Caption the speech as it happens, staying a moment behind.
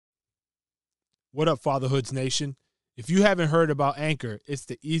What up, Fatherhoods Nation? If you haven't heard about Anchor, it's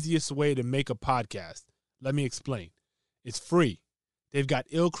the easiest way to make a podcast. Let me explain. It's free. They've got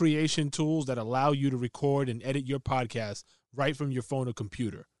ill creation tools that allow you to record and edit your podcast right from your phone or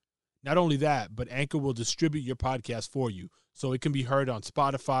computer. Not only that, but Anchor will distribute your podcast for you so it can be heard on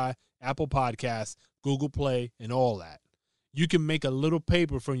Spotify, Apple Podcasts, Google Play, and all that. You can make a little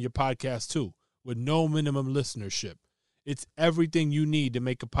paper from your podcast too, with no minimum listenership. It's everything you need to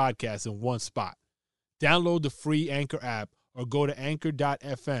make a podcast in one spot. Download the free Anchor app or go to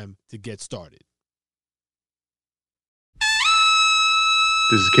anchor.fm to get started.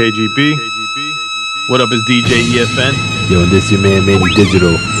 This is KGB. What up, is DJ EFN? Yo, this is your man Manny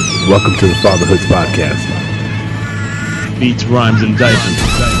Digital. Welcome to the Fatherhoods Podcast. Beats, rhymes, and diapers.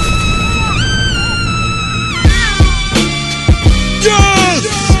 Yes!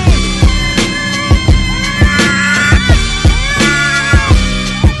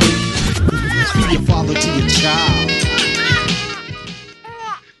 Be a father to your child.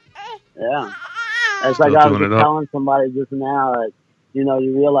 Yeah. It's like I was just telling somebody just now, like, you know,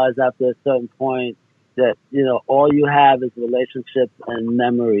 you realize after a certain point that, you know, all you have is relationships and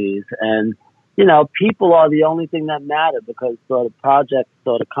memories. And, you know, people are the only thing that matter because sort of projects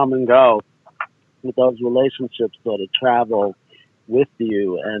sort of come and go. With those relationships sort of travel with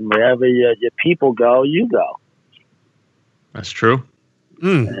you. And wherever your people go, you go. That's true.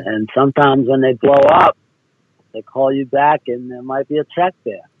 And sometimes when they blow up, they call you back and there might be a check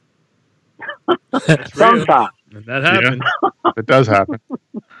there. Sometimes. That happens. Yeah, it does happen.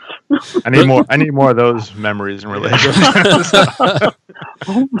 I need more of those memories and relationships.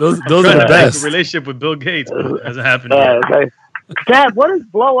 those are the best. A relationship with Bill Gates hasn't happened yet. Okay. Dad, what does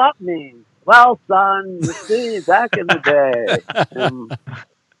blow up mean? Well, son, you see, back in the day,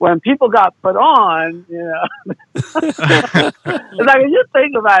 when people got put on, you know, it's like if you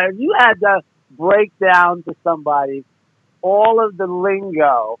think about it, if you had to break down to somebody all of the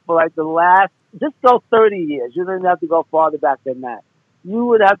lingo for like the last, just go 30 years. You didn't have to go farther back than that. You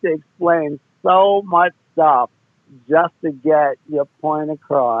would have to explain so much stuff just to get your point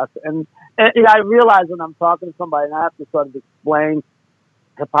across. And I realize when I'm talking to somebody and I have to sort of explain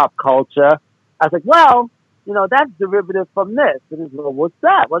hip-hop culture, I was like, well, you know, that's derivative from this. And he's like, well, what's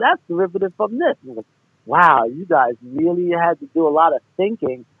that? Well, that's derivative from this. And I'm like, wow, you guys really had to do a lot of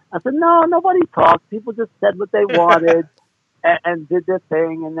thinking. I said, no, nobody talked. People just said what they wanted. And did their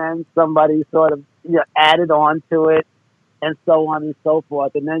thing, and then somebody sort of, you know, added on to it, and so on and so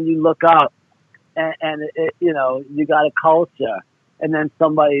forth. And then you look up, and it, you know, you got a culture, and then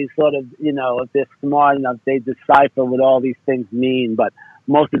somebody sort of, you know, if they're smart enough, they decipher what all these things mean. But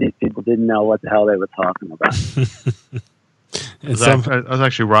most of these people didn't know what the hell they were talking about. I was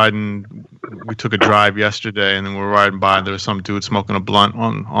actually riding. We took a drive yesterday, and then we were riding by, and there was some dude smoking a blunt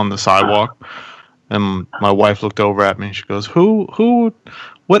on the sidewalk. And my wife looked over at me and she goes,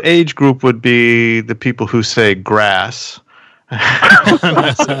 what age group would be the people who say grass?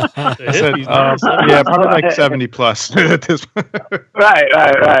 I said, yeah, probably like 70 plus at this point. Right.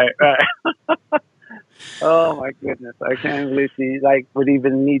 Oh my goodness. I can't believe she would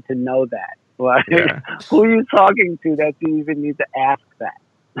even need to know that. Like, yeah. Who are you talking to that you even need to ask that?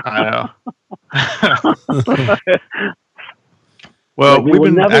 I know. Well, we've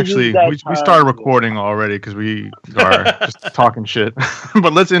been actually, we started recording already because we are just talking shit.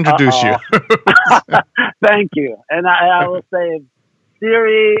 But let's introduce you. Thank you. And I will say, if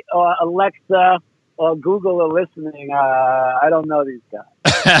Siri or Alexa or Google are listening, I don't know these guys.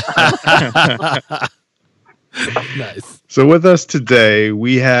 Nice. So with us today,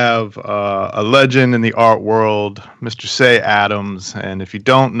 we have a legend in the art world, Mr. Cey Adams. And if you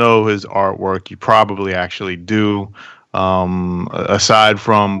don't know his artwork, you probably actually do. Aside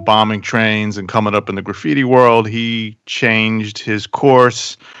from bombing trains and coming up in the graffiti world, he changed his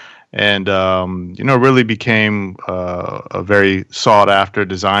course and, really became a very sought after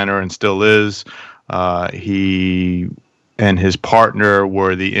designer and still is. He and his partner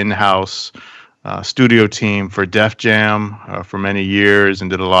were the in-house studio team for Def Jam for many years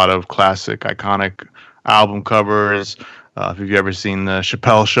and did a lot of classic, iconic album covers. If you've ever seen the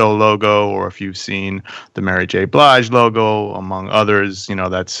Chappelle Show logo or if you've seen the Mary J. Blige logo, among others, you know,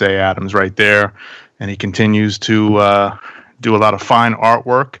 that's Cey Adams right there. And he continues to do a lot of fine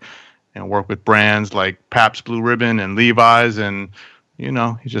artwork and work with brands like Pabst Blue Ribbon and Levi's. And, you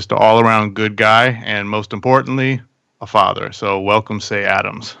know, he's just an all-around good guy. And most importantly, a father. So welcome, Cey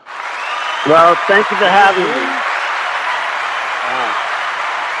Adams. Well, thank you for having me.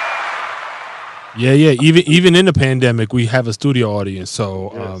 Yeah. Even in the pandemic, we have a studio audience.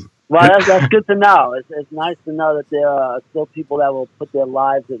 So Well, that's good to know. It's nice to know that there are still people that will put their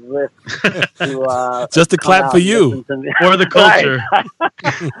lives at risk to just to come clap out for and you. listen to me. Or the culture.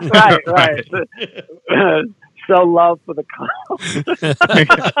 Right. Show love for the culture.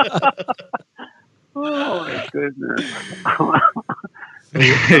 Oh my goodness.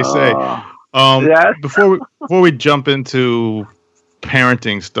 Hey, say, Yes? before we jump into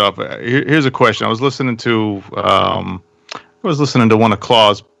parenting stuff, here's a question. I was listening to one of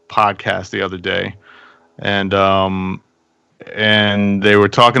Claw's podcasts the other day, and they were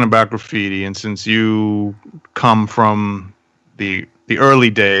talking about graffiti. And since you come from the early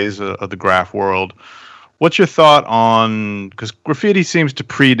days of the graph world, what's your thought on, because graffiti seems to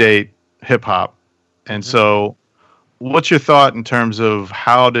predate hip hop, and so what's your thought in terms of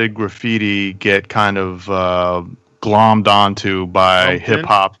how did graffiti get kind of glommed onto by hip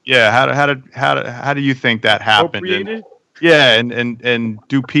hop? Yeah, how do you think that happened? And, yeah, and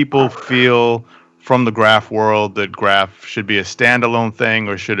do people feel from the graph world that graph should be a standalone thing,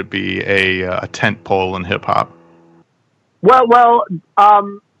 or should it be a tent pole in hip hop? Well,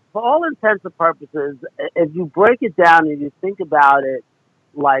 for all intents and purposes, if you break it down and you think about it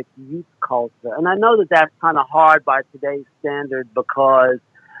like youth culture, and I know that that's kind of hard by today's standard because,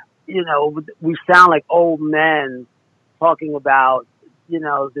 we sound like old men talking about,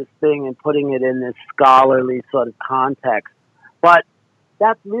 this thing and putting it in this scholarly sort of context. But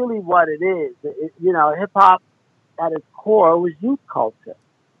that's really what it is. Hip hop at its core was youth culture.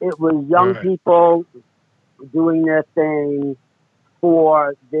 It was young people doing their thing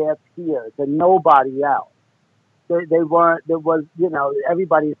for their peers and nobody else. They weren't, there was,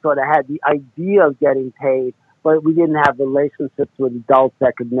 everybody sort of had the idea of getting paid, but we didn't have relationships with adults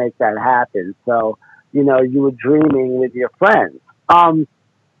that could make that happen. So, you were dreaming with your friends.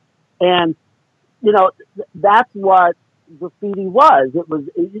 And, that's what graffiti was. It was,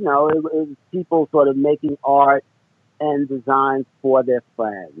 it was people sort of making art and designs for their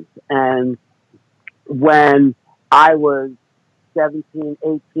friends. And when I was 17,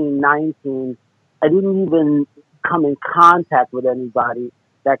 18, 19, I didn't even come in contact with anybody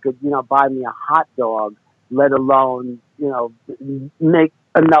that could, buy me a hot dog, let alone, make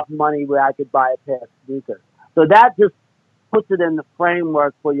enough money where I could buy a pair of sneakers. So that just puts it in the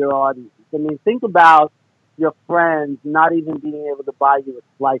framework for your audience. I mean, think about your friends not even being able to buy you a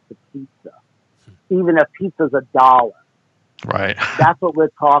slice of pizza, even if pizza's $1. Right. That's what we're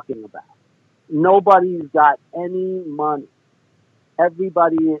talking about. Nobody's got any money.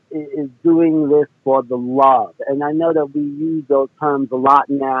 Everybody is doing this for the love. And I know that we use those terms a lot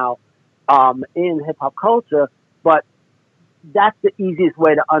now in hip hop culture, but that's the easiest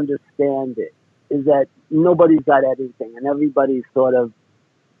way to understand it, is that nobody's got anything and everybody's sort of,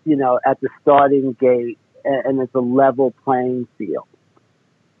 at the starting gate, and it's a level playing field.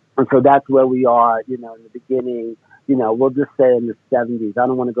 And so that's where we are, in the beginning. We'll just say in the 70s. I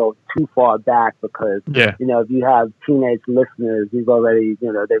don't want to go too far back because, if you have teenage listeners, you've already,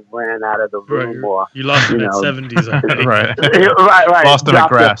 they've ran out of the room. Or you lost them at 70s, I think. right. Lost them at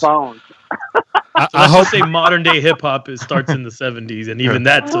grass. I hope say modern day hip hop starts in the 70s, and even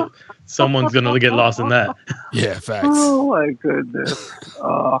that, someone's gonna get lost in that. Yeah, facts. Oh my goodness.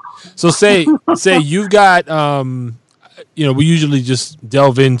 So say you've got we usually just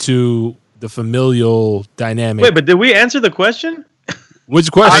delve into the familial dynamic. Wait, but did we answer the question?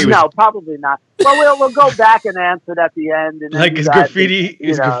 Which question? No, probably not. Well, we'll go back and answer it at the end. And like, is graffiti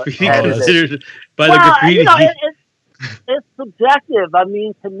considered by the graffiti? It's subjective. I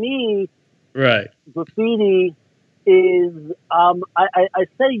mean, to me, right, graffiti is, I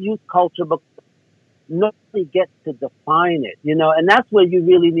say youth culture, but nobody gets to define it, and that's where you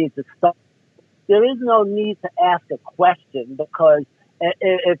really need to start. There is no need to ask a question, because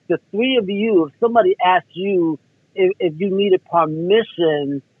if the three of you, if somebody asked you if you needed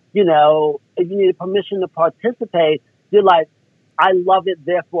permission, if you needed permission to participate, you're like, I love it,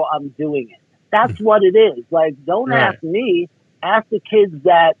 therefore I'm doing it. That's what it is. Like, don't ask me, ask the kids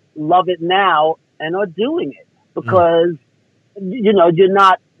that love it now and are doing it, because, you're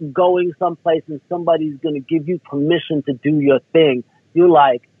not going someplace and somebody's going to give you permission to do your thing. You're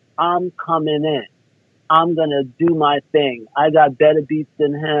like, I'm coming in. I'm going to do my thing. I got better beats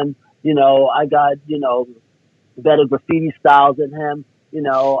than him. I got, better graffiti styles than him.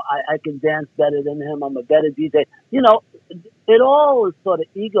 I can dance better than him. I'm a better DJ. It all is sort of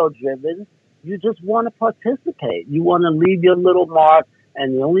ego driven. You just want to participate. You want to leave your little mark.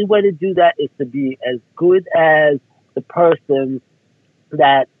 And the only way to do that is to be as good as the person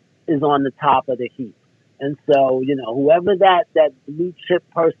that is on the top of the heap. And so, whoever that blue chip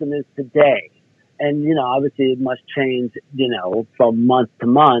person is today, and, obviously it must change, from month to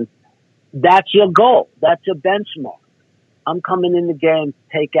month, That's your goal. That's your benchmark. I'm coming in the game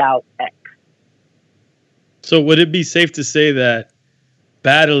to take out X. So would it be safe to say that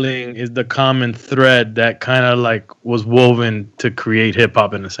battling is the common thread that kind of like was woven to create hip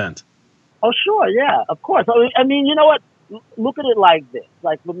hop in a sense? Oh, sure, yeah, of course. I mean, you know what? Look at it like this.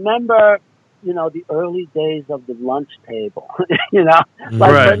 Like, remember, the early days of the lunch table. Like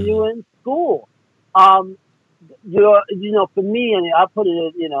Right. when you were in school. For me, and I put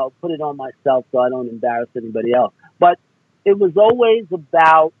it on myself so I don't embarrass anybody else. But it was always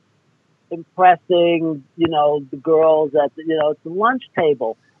about impressing, the girls at the lunch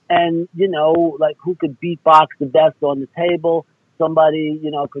table, and like who could beatbox the best on the table. Somebody,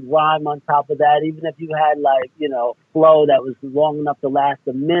 could rhyme on top of that. Even if you had like, flow that was long enough to last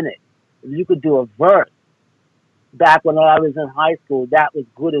a minute, if you could do a verse. Back when I was in high school, that was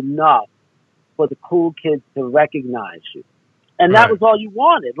good enough for the cool kids to recognize you, and that Right. was all you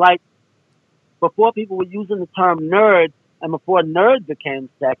wanted. Like before, people were using the term nerd, and before nerd became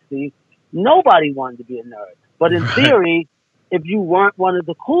sexy, nobody wanted to be a nerd. But in theory, if you weren't one of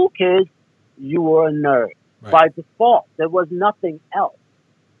the cool kids, you were a nerd. Right. By default. There was nothing else.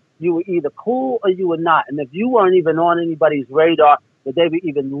 You were either cool or you were not. And if you weren't even on anybody's radar that they would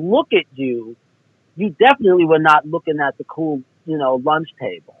even look at you, you definitely were not looking at the cool, lunch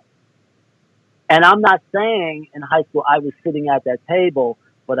table. And I'm not saying in high school I was sitting at that table,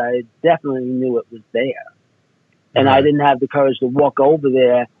 but I definitely knew it was there. And I didn't have the courage to walk over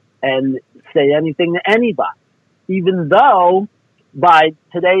there and say anything to anybody, even though by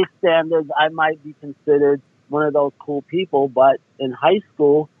today's standards, I might be considered one of those cool people. But in high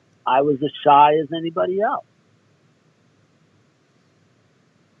school, I was as shy as anybody else.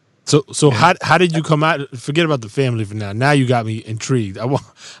 So how did you come out? Forget about the family for now. Now you got me intrigued.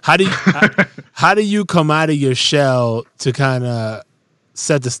 How do you come out of your shell to kind of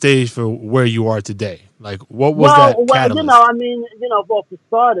set the stage for where you are today? Like, what was that catalyst? Well, for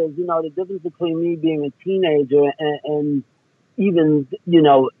starters, the difference between me being a teenager and even,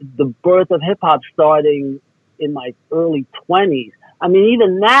 the birth of hip hop starting in my early 20s. I mean,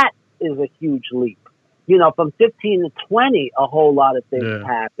 even that is a huge leap. From 15 to 20, a whole lot of things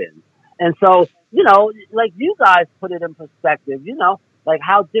happen. And so, like you guys put it in perspective, like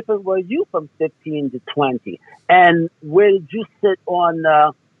how different were you from 15 to 20? And where did you sit on,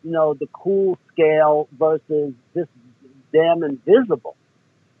 the cool scale versus this damn invisible,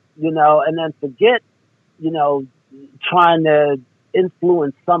 and then forget, trying to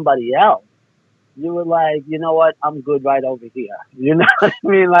influence somebody else. You were like, you know what? I'm good right over here. You know what I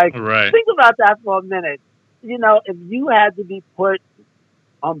mean? Like, think about that for a minute. If you had to be put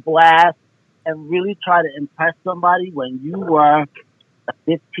on blast and really try to impress somebody when you were a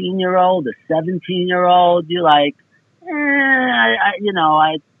 15-year-old, a 17-year-old, you're like,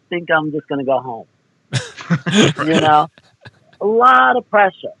 I think I'm just going to go home. A lot of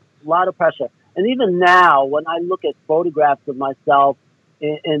pressure. And even now, when I look at photographs of myself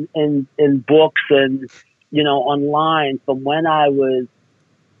in books and, online from when I was,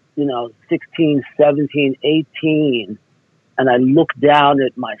 16, 17, 18, and I look down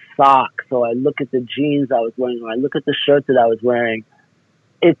at my socks, or I look at the jeans I was wearing, or I look at the shirt that I was wearing,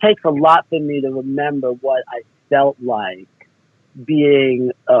 it takes a lot for me to remember what I felt like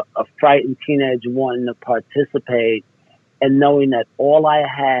being a frightened teenager wanting to participate and knowing that all I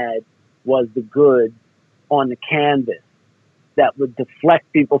had was the good on the canvas that would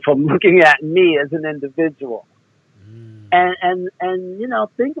deflect people from looking at me as an individual. And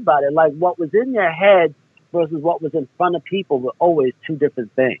think about it, like what was in your head versus what was in front of people were always two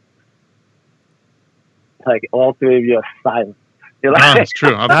different things. Like all three of you are silent. You're like, It's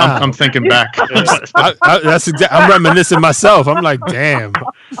true. I'm thinking back. I'm reminiscing myself. I'm like, damn.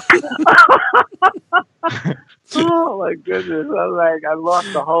 oh my goodness! I'm like, I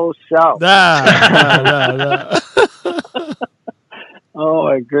lost the whole show. Nah. Oh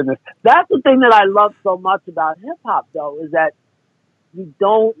my goodness! That's the thing that I love so much about hip hop, though, is that you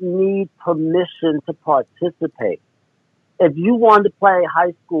don't need permission to participate. If you wanted to play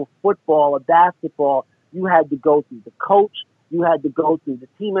high school football or basketball, you had to go through the coach. You had to go through the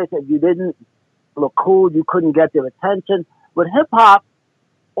teammates. If you didn't look cool, you couldn't get their attention. With hip hop,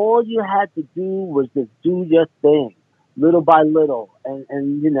 all you had to do was just do your thing, little by little, and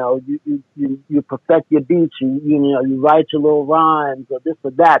you perfect your beats. You write your little rhymes or this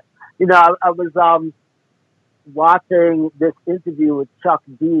or that. I was watching this interview with Chuck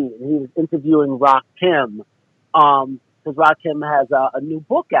D, and he was interviewing Rakim, because Rakim has a new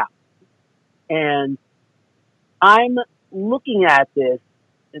book out, and I'm looking at this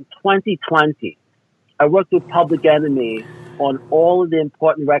in 2020. I worked with Public Enemy on all of the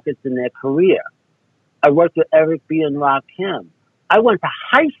important records in their career. I worked with Eric B. and Rakim. I went to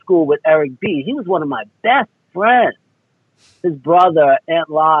high school with Eric B. He was one of my best friends. His brother, Ant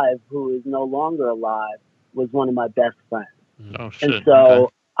Live, who is no longer alive, was one of my best friends. Oh, shit. And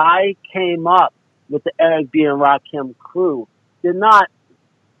so I came up with the Eric B. and Rakim crew. They're not,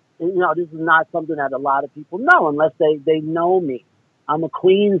 this is not something that a lot of people know unless they know me. I'm a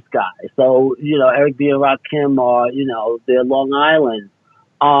Queens guy. So, Eric B. and Rakim are, they're Long Island.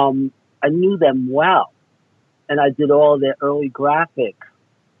 I knew them well. And I did all their early graphics.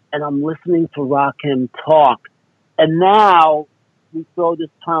 And I'm listening to Rakim talk. And now we throw this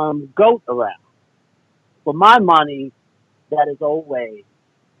term GOAT around. For my money, that is always,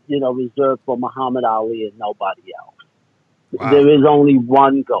 reserved for Muhammad Ali and nobody else. Wow. There is only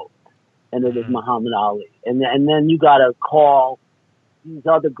one GOAT, and it is Muhammad Ali. And then you got to call these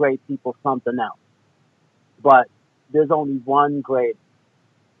other great people something else. But there's only one great,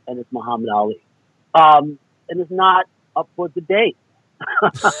 and it's Muhammad Ali. And it's not up for debate.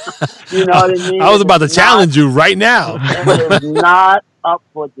 You know what I mean? I was about to challenge you right now. It is not up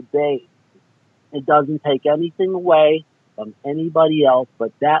for debate. It doesn't take anything away from anybody else,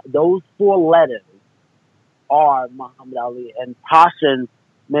 but those 4 letters are Muhammad Ali. And Tashin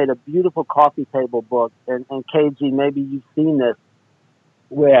made a beautiful coffee table book, and KG, maybe you've seen this,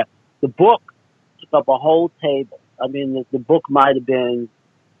 where the book took up a whole table. I mean, the book might have been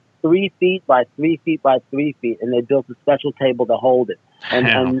 3 feet by 3 feet by 3 feet, and they built a special table to hold it.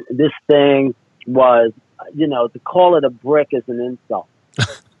 And this thing was, to call it a brick is an insult.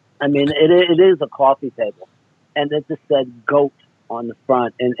 I mean, it is a coffee table. And it just said GOAT on the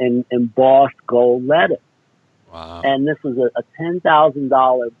front in embossed gold letters. Wow. And this was a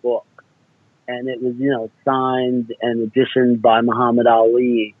 $10,000 book. And it was, signed and editioned by Muhammad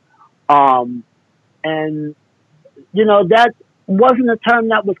Ali. And, that wasn't a term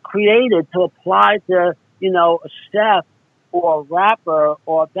that was created to apply to, a chef or a rapper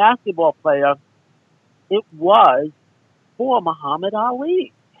or a basketball player. It was for Muhammad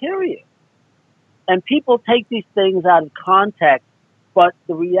Ali, period. And people take these things out of context, but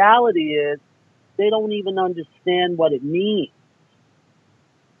the reality is they don't even understand what it means.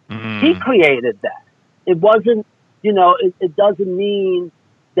 He created that. It wasn't, it doesn't mean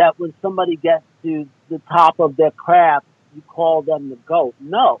that when somebody gets to the top of their craft, you call them the GOAT.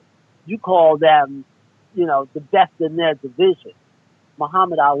 No, you call them, the best in their division.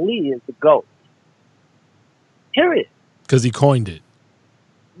 Muhammad Ali is the GOAT. Period. Because he coined it.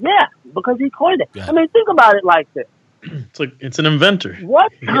 Yeah, because he coined it. Yeah. I mean, think about it like this. It's an inventor.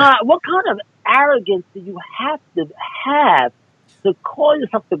 What kind of arrogance do you have to call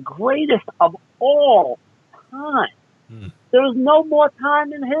yourself the greatest of all time? There is no more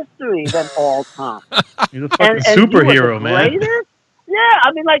time in history than all time. You're the fucking superhero, man. Greatest? Yeah,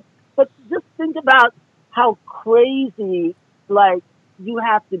 I mean, but just think about how crazy, you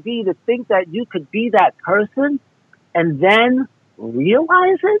have to be to think that you could be that person and then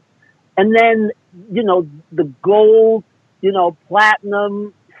realize it. And then, the gold,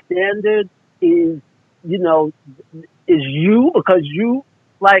 platinum standard is you because you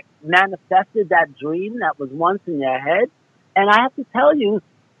manifested that dream that was once in your head. And I have to tell you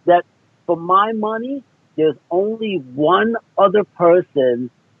that for my money, there's only one other person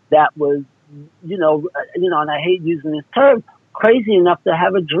that was, and I hate using this term, crazy enough to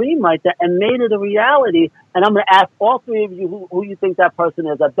have a dream like that and made it a reality. And I'm going to ask all 3 of you who you think that person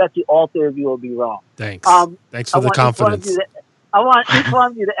is. I bet you all 3 of you will be wrong. Thanks. Thanks for the confidence. I want each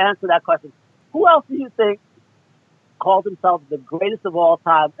one of you to answer that question. Who else do you think called himself the greatest of all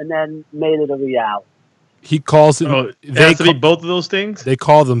time and then made it a reality? He calls it. It has to be both of those things? They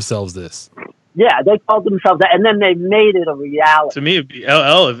call themselves this. Yeah, they called themselves that, and then they made it a reality. To me, it'd be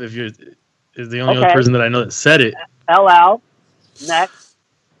LL is the only other person that I know that said it. LL. Next.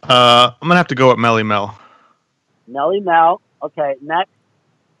 I'm going to have to go with Melly Mel. Melly Mel. Okay, next.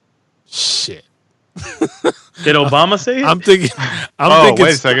 Shit. Did Obama say it? I'm thinking. Wait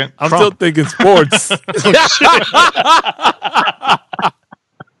a second. I'm Trump. still thinking sports.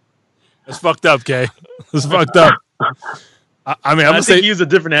 That's fucked up, Kay. That's fucked up. I'm gonna say he was a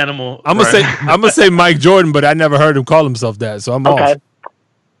different animal. I'm gonna say Mike Jordan, but I never heard him call himself that, so I'm off.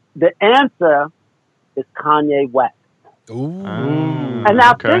 The answer is Kanye West. Ooh. And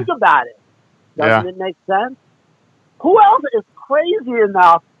now think about it. Doesn't it make sense? Who else is crazy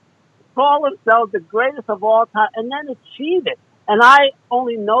enough to call themselves the greatest of all time and then achieve it? And I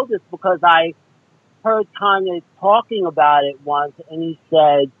only know this because I heard Kanye talking about it once, and he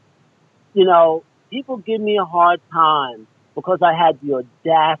said, people give me a hard time because I had the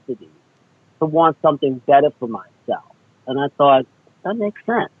audacity to want something better for myself. And I thought, that makes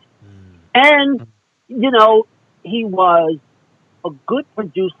sense. And, he was a good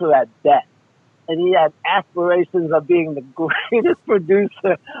producer at best. And he had aspirations of being the greatest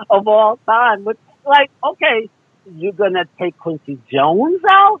producer of all time. But, okay, you're going to take Quincy Jones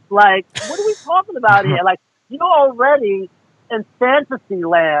out? What are we talking about here? You're already in fantasy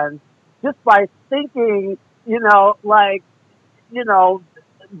land just by thinking, below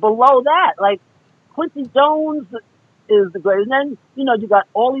that. Quincy Jones is the greatest. And then, you got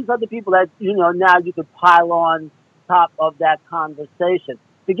all these other people that, now you could pile on top of that conversation.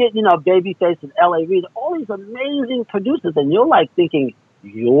 To get, Babyface and L.A. Reid, all these amazing producers, and you're thinking,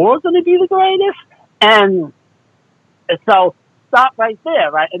 you're going to be the greatest? And so stop right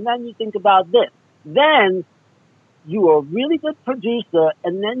there, right? And then you think about this. Then you are a really good producer,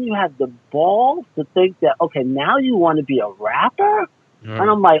 and then you have the balls to think that, okay, now you want to be a rapper? And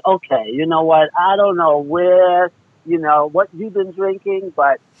I'm like, okay, you know what? I don't know where, what you've been drinking,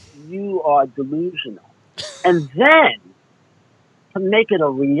 but you are delusional. And then to make it a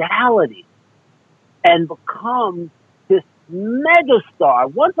reality and become this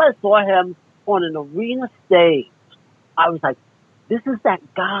megastar. Once I saw him on an arena stage, I was like, this is that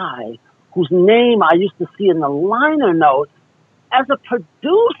guy whose name I used to see in the liner notes as a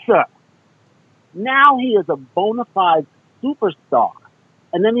producer. Now he is a bona fide superstar.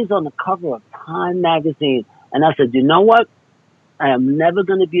 And then he's on the cover of Time magazine. And I said, you know what? I am never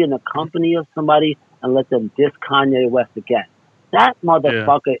going to be in the company of somebody and let them diss Kanye West again. That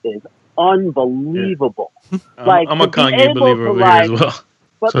motherfucker is unbelievable. Yeah. I'm a Kanye believer over here as well.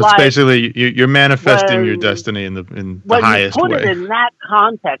 So it's basically you're manifesting your destiny in the highest way. When you put it in that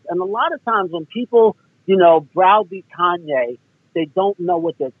context, and a lot of times when people, browbeat Kanye, they don't know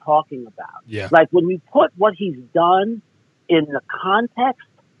what they're talking about. Yeah. When you put what he's done in the context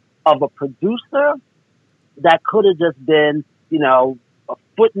of a producer, that could have just been, a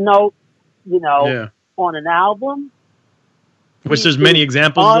footnote, on an album. Which there's many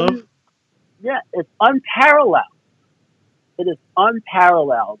examples of. Yeah, it's unparalleled. It is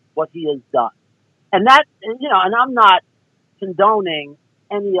unparalleled what he has done. And that, and I'm not condoning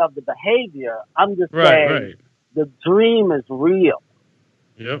any of the behavior. I'm just saying the dream is real.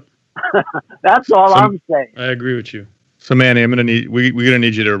 Yep. That's all I'm saying. I agree with you. So, Manny, we're gonna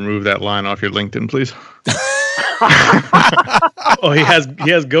need you to remove that line off your LinkedIn, please. Oh, he has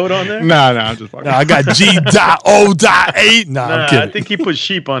goat on there? No, I'm just fucking. No, I got G.O.8. No, I'm kidding. I think he put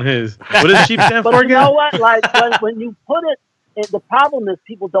sheep on his. What does sheep stand for But again? you know what? When you put it, the problem is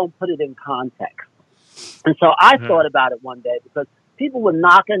people don't put it in context. And so I thought about it one day because people were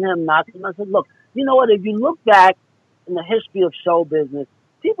knocking him. I said, look, you know what? If you look back in the history of show business,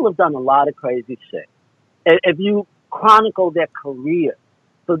 people have done a lot of crazy shit. If you chronicle their career.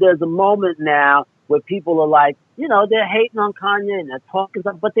 So there's a moment now where people are like, they're hating on Kanye and they're talking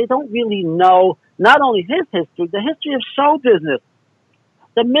stuff, but they don't really know not only his history, the history of show business.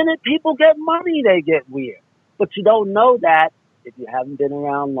 The minute people get money, they get weird. But you don't know that if you haven't been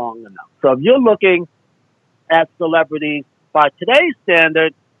around long enough. So if you're looking at celebrities by today's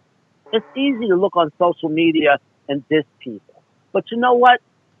standard, it's easy to look on social media and diss people. But you know what?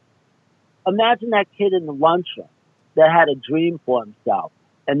 Imagine that kid in the lunchroom that had a dream for himself,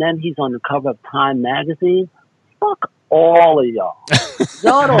 and then he's on the cover of Time magazine. Fuck all of y'all.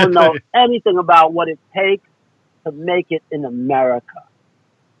 Y'all don't know anything about what it takes to make it in America.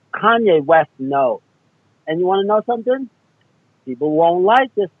 Kanye West knows. And you want to know something? People won't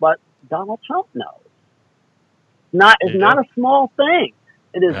like this, but Donald Trump knows. It's not a small thing.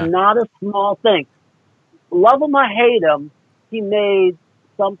 It is not a small thing. Love him or hate him, he made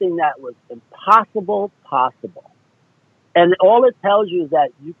something that was impossible possible. And all it tells you is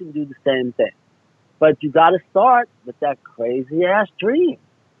that you can do the same thing. But you got to start with that crazy ass dream.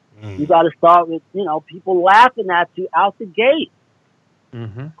 You got to start with, people laughing at you out the gate.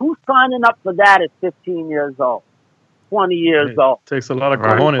 Mm-hmm. Who's signing up for that at 15 years old, 20 years old? Takes a lot of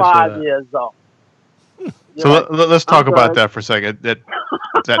cojones 25 years old. So let's talk about that for a second.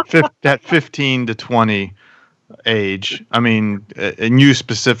 That 15 to 20 age. I mean, and you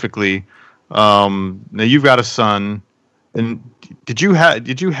specifically. Now you've got a son. And did you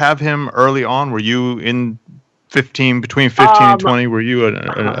have him early on? Were you in between 15 and 20? Were you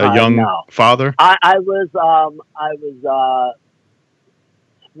a young father? I was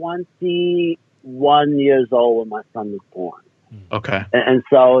 21 years old when my son was born. Okay. And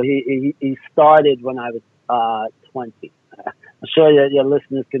so he started when I was 20. I'm sure your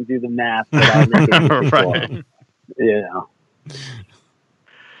listeners can do the math, but I'll make it right.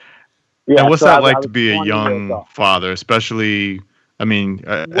 Yeah, and what's so that I like was to be a young father, especially? I mean,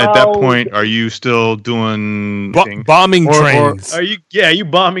 at that Well, point, are you still doing Bombing or- trains. Are you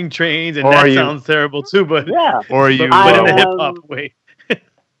bombing trains? And Or are that you- sounds terrible too, but yeah. or are you? but in a I hip hop way.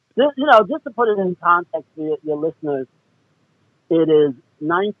 just to put it in context for your listeners, it is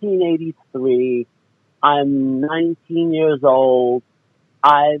 1983. I'm 19 years old.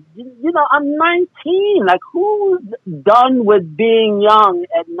 I'm 19. Like, who's done with being young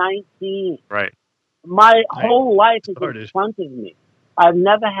at 19? Right. My whole life is in Started. front of me. I've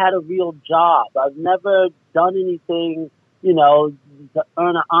never had a real job. I've never done anything, to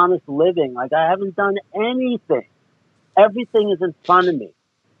earn an honest living. Like, I haven't done anything. Everything is in front of me.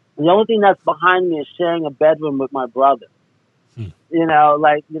 The only thing that's behind me is sharing a bedroom with my brother.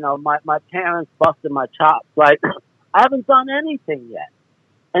 My parents busted my chops. Like, I haven't done anything yet.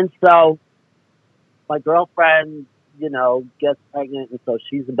 And so my girlfriend, gets pregnant, and so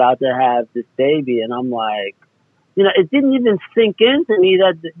she's about to have this baby. And I'm like, it didn't even sink into me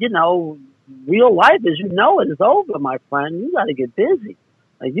that, real life, as it, is over, my friend. You got to get busy.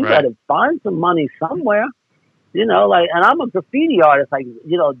 Like, you got to find some money somewhere. And I'm a graffiti artist. Like,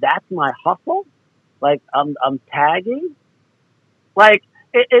 that's my hustle. Like, I'm tagging. Like,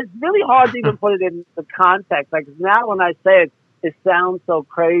 it's really hard to even put it in the context. Like, now when I say it, it sounds so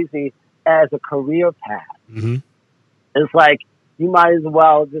crazy as a career path. Mm-hmm. It's like, you might as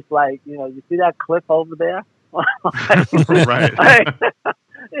well just like, you see that cliff over there? Right.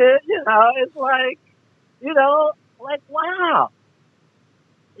 It's like, like, wow.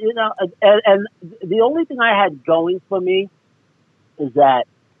 And the only thing I had going for me is that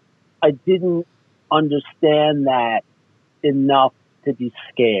I didn't understand that enough to be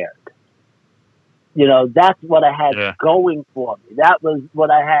scared. That's what I had going for me. That was what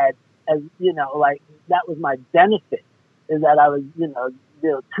I had as, that was my benefit, is that I was,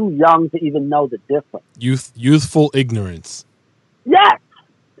 too young to even know the difference. Youthful ignorance. Yes.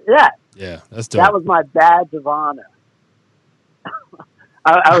 Yes. Yeah, that's dope. That was my badge of honor.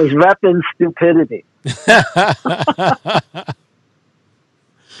 I was repping stupidity.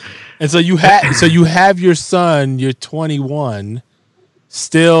 And so you have your son, you're 21,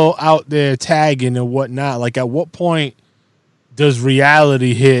 still out there tagging and whatnot. Like, at what point does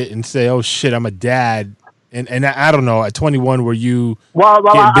reality hit and say, "Oh shit, I'm a dad"? And I don't know. At 21, were you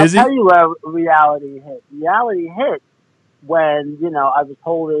getting busy? I'll tell you where reality hit. Reality hit when I was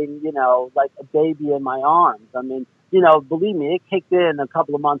holding like a baby in my arms. I mean, believe me, it kicked in a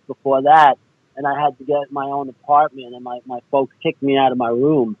couple of months before that, and I had to get my own apartment, and my folks kicked me out of my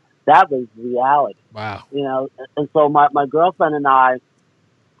room. That was reality. Wow. And so my girlfriend and I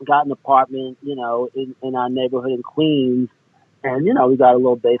got an apartment, in our neighborhood in Queens. And, we got a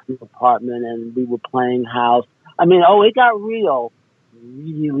little basement apartment, and we were playing house. I mean, it got real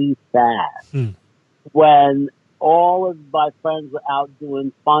really fast. When all of my friends were out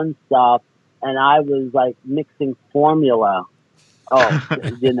doing fun stuff, and I was, like, mixing formula.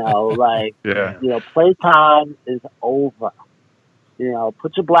 Playtime is over.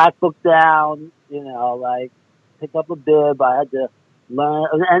 Put your black book down, like, pick up a bib. I had to learn.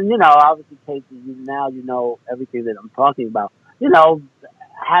 And, obviously, Casey, now you know everything that I'm talking about.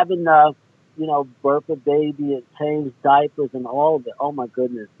 Having to, birth a baby and change diapers and all of it. Oh, my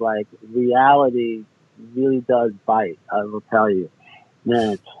goodness. Like, reality really does bite, I will tell you.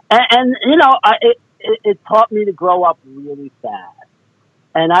 Man. And it taught me to grow up really fast.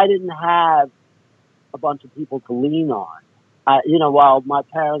 And I didn't have a bunch of people to lean on. While my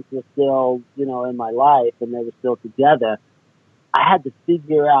parents were still, in my life and they were still together, I had to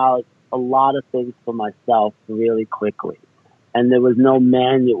figure out a lot of things for myself really quickly. And there was no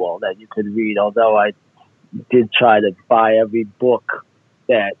manual that you could read, although I did try to buy every book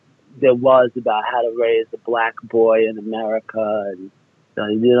that there was about how to raise a black boy in America. And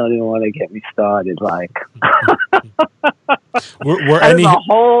you don't even want to get me started. Like, were a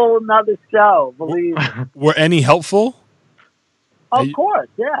whole nother show, believe me. Were any helpful? Of course,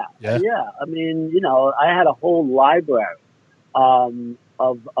 yeah. I mean, I had a whole library of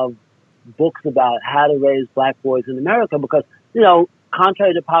books about how to raise black boys in America because,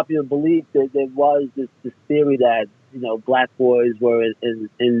 contrary to popular belief, there was this theory that, black boys were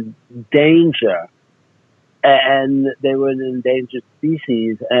in danger and they were an endangered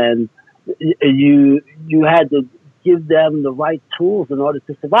species, and you had to give them the right tools in order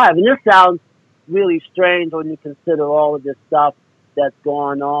to survive. And this sounds really strange when you consider all of this stuff that's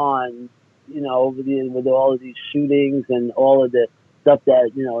gone on, over with all of these shootings and all of the stuff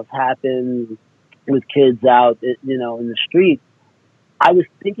that, has happened with kids out, in the streets. I was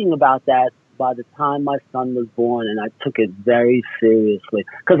thinking about that by the time my son was born, and I took it very seriously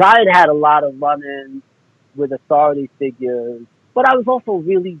because I had had a lot of run-ins with authority figures but I was also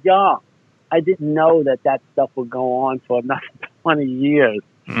really young. I didn't know that stuff would go on for another 20 years.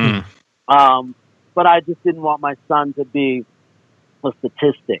 Mm. But I just didn't want my son to be a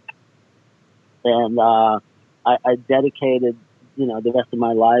statistic. And I dedicated, the rest of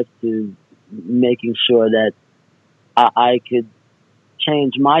my life to making sure that I could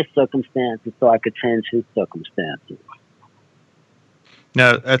change my circumstances so I could change his circumstances.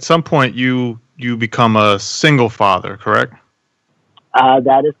 Now, at some point, you become a single father, correct?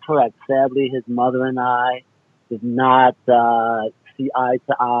 That is correct. Sadly, his mother and I did not see eye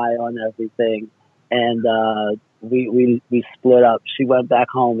to eye on everything, and we split up. She went back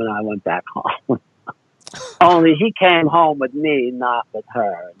home, and I went back home. Only he came home with me, not with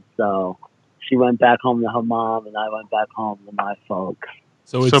her. And so she went back home to her mom, and I went back home to my folks.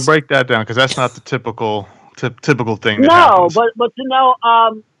 So break that down, because that's not the typical thing that No, happens. but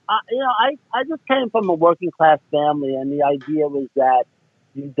I just came from a working class family, and the idea was that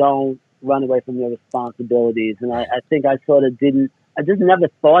you don't run away from your responsibilities. And I think I just never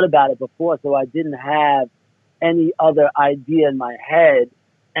thought about it before, so I didn't have any other idea in my head.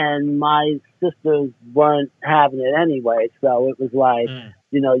 And my sisters weren't having it anyway, so it was like,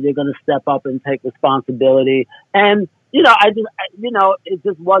 you're going to step up and take responsibility. And it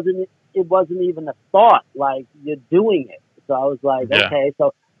just wasn't even a thought. Like, you're doing it. So I was like, okay.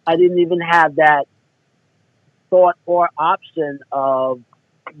 So I didn't even have that thought or option of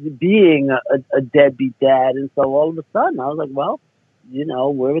being a deadbeat dad. And so all of a sudden I was like, well,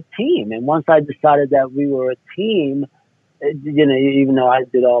 we're a team. And once I decided that we were a team, even though I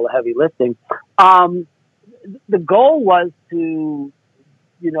did all the heavy lifting, the goal was to,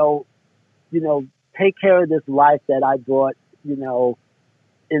 take care of this life that I brought,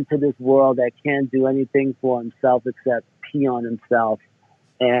 into this world that can't do anything for himself except pee on himself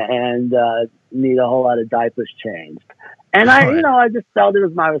and need a whole lot of diapers changed. And I just felt it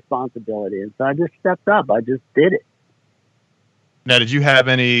was my responsibility. And so I just stepped up. I just did it. Now, did you have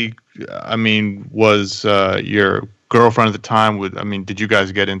any, was your girlfriend at the time, did you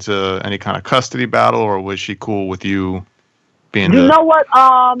guys get into any kind of custody battle, or was she cool with you being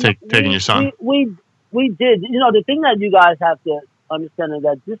taking your son? We did. The thing that you guys have to understand is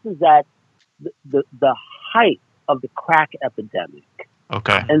that this is at the height of the crack epidemic.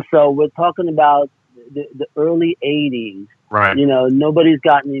 Okay. And so we're talking about the early 80s. Right. Nobody's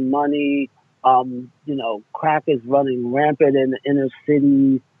got any money. Crack is running rampant in the inner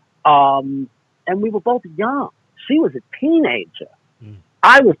city. And we were both young. She was a teenager.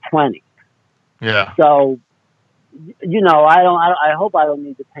 I was 20. Yeah. So, I hope I don't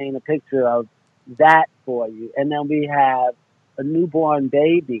need to paint a picture of that for you. And then we have a newborn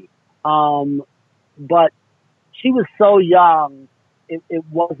baby. But she was so young, it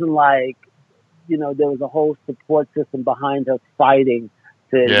wasn't like, there was a whole support system behind her fighting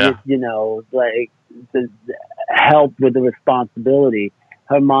to, to help with the responsibility.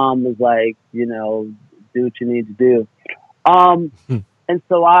 Her mom was like, do what you need to do. And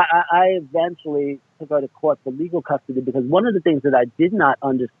so I eventually took her to court for legal custody, because one of the things that I did not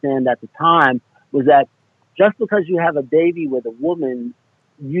understand at the time was that just because you have a baby with a woman,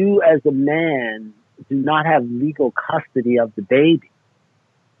 you as a man do not have legal custody of the baby.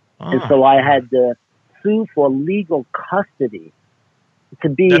 And so I had to sue for legal custody to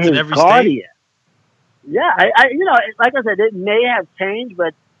be his guardian. State? Yeah, like I said, it may have changed,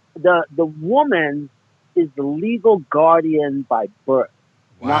 but the woman is the legal guardian by birth,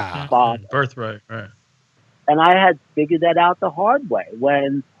 not father. Birthright, right. And I had figured that out the hard way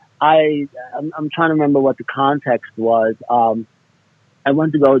when I'm trying to remember what the context was. I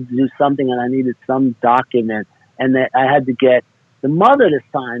went to go do something and I needed some document, and that I had to get the mother to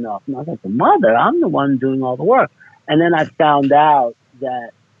sign off. And I was like, the mother? I'm the one doing all the work. And then I found out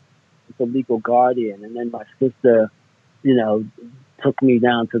that it's a legal guardian. And then my sister, took me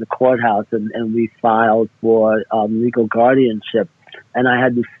down to the courthouse and we filed for legal guardianship. And I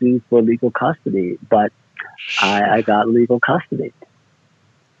had to sue for legal custody, but I got legal custody.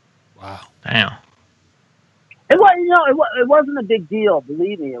 Wow. Damn. It was, it wasn't a big deal.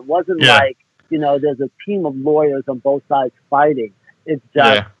 Believe me, it wasn't like, there's a team of lawyers on both sides fighting. It's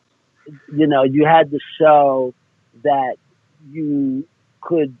just, you had to show that you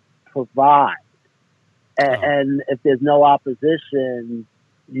could provide. And if there's no opposition,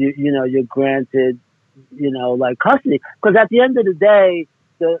 you're granted, custody. Because at the end of the day,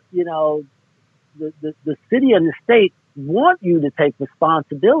 the city and the state want you to take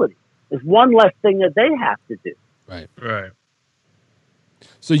responsibility. It's one less thing that they have to do. Right. Right.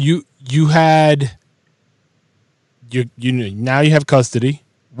 So you had now you have custody.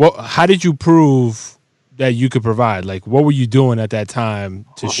 How did you prove that you could provide? Like, what were you doing at that time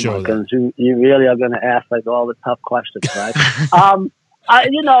to show my that? goodness, you really are going to ask like all the tough questions, right?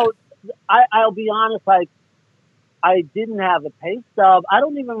 I'll be honest, like I didn't have a pay stub. I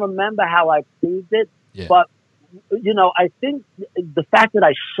don't even remember how I proved it, Yeah. but I think the fact that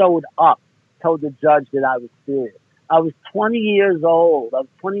I showed up told the judge that I was serious. I was 20 years old. I was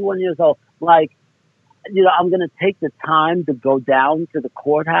 21 years old. Like, I'm going to take the time to go down to the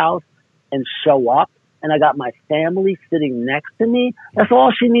courthouse and show up. And I got my family sitting next to me. That's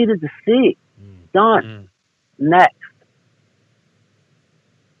all she needed to see. Done. Next.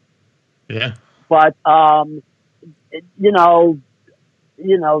 Yeah. But, the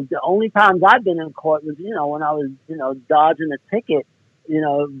only times I've been in court was, when I was, dodging a ticket,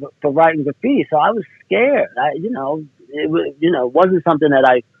 for writing graffiti. So I was scared. It wasn't something that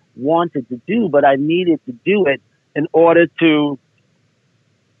I wanted to do, but I needed to do it in order to,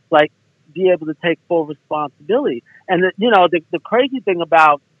 like, be able to take full responsibility. And the crazy thing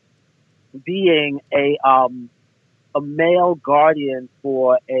about being a male guardian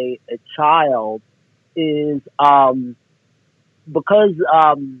for a child is because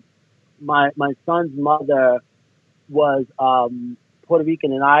my son's mother was Puerto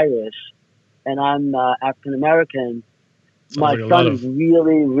Rican and Irish, and I'm African American. My son is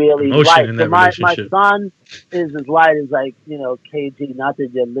really, really light. So my son is as light as like, KG. Not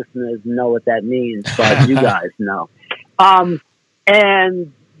that your listeners know what that means, but you guys know. And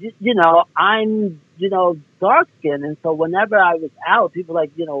I'm dark skinned, and so whenever I was out, people were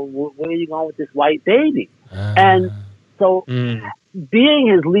like, where are you going with this white baby? And so being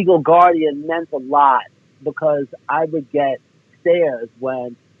his legal guardian meant a lot because I would get stares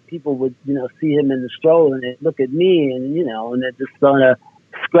when people would, see him in the stroller and they'd look at me and, and they're just sort of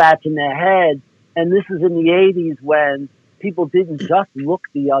scratching their heads. And this is in the 80s when people didn't just look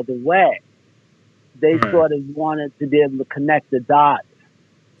the other way. They sort of wanted to be able to connect the dots.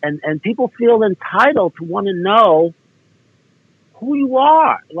 And people feel entitled to want to know who you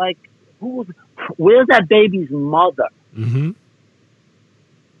are. Like, where's that baby's mother? Mm-hmm.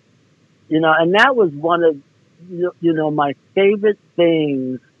 And that was one of, my favorite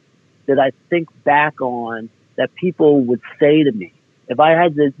things that I think back on that people would say to me. If I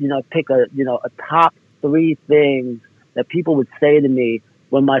had to, pick a top 3 things that people would say to me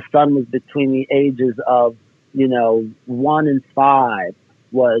when my son was between the ages of, 1 and 5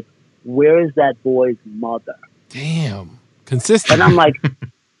 was, where is that boy's mother? Damn. Consistent. And I'm like,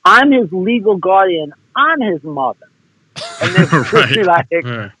 I'm his legal guardian. I'm his mother. And they're like,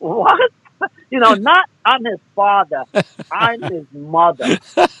 what? Not I'm his father. I'm his mother.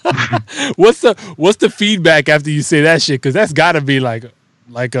 What's the feedback after you say that shit? Because that's got to be like a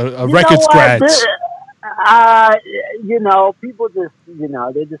record scratch. People just,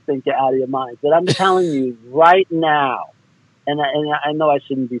 they just think you're out of your mind. But I'm telling you right now, and I know I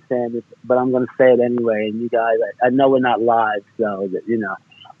shouldn't be saying this, but I'm going to say it anyway. And you guys, I know we're not live, so that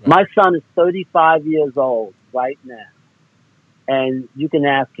my son is 35 years old right now. And you can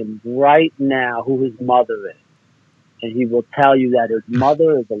ask him right now who his mother is. And he will tell you that his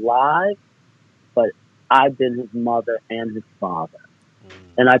mother is alive, but I've been his mother and his father.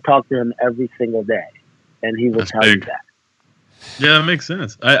 And I talk to him every single day. And he will tell you that. Yeah, that makes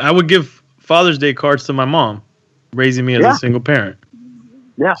sense. I would give Father's Day cards to my mom, raising me as a single parent.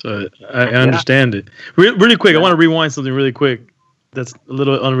 Yeah. So I understand it. Really quick, I want to rewind something really quick that's a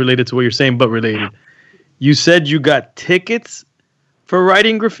little unrelated to what you're saying, but related. You said you got tickets for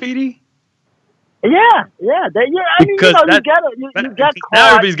writing graffiti? Yeah. I mean, you get caught. Now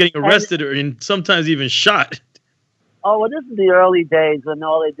everybody's getting arrested and sometimes even shot. Oh, well, this is the early days when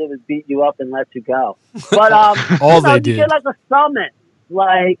all they did was beat you up and let you go. But they did. You get like a summons.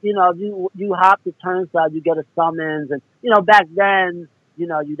 Like, you hop the turnstile, you get a summons. And, back then,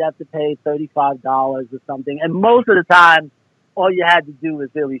 you'd have to pay $35 or something. And most of the time, all you had to do was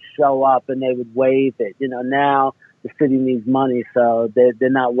really show up and they would waive it. Now the city needs money, so they're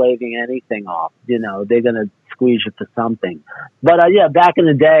not waiving anything off. They're going to squeeze you for something. But back in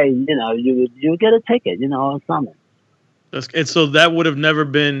the day, you would get a ticket, a summons. And so that would have never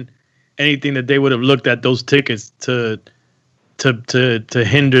been anything that they would have looked at those tickets to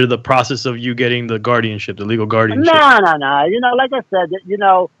hinder the process of you getting the guardianship, the legal guardianship. No. Like I said,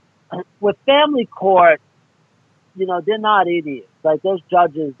 with family court, they're not idiots. Like those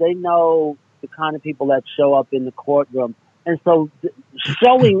judges, they know the kind of people that show up in the courtroom. And so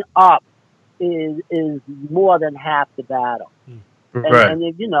showing up is more than half the battle. Right. And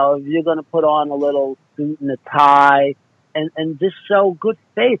if, if you're going to put on a little suit and a tie and just show good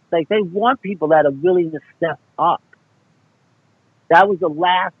faith, like they want people that are willing to step up. That was the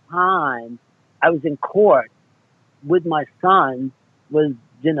last time I was in court with my son was,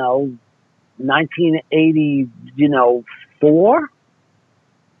 1980, 4.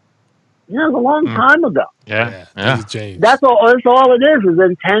 It was a long time ago. Yeah. Things have changed. That's all it is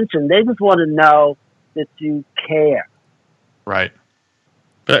intention. They just want to know that you care. Right.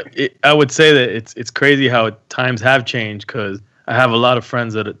 But I would say that it's crazy how times have changed, because I have a lot of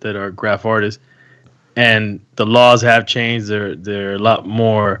friends that are graph artists, and the laws have changed. They're a lot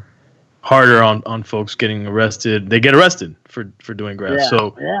more harder on folks getting arrested. They get arrested for doing graphs.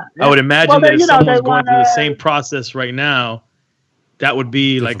 So I would imagine that if someone's going through the same process right now, that would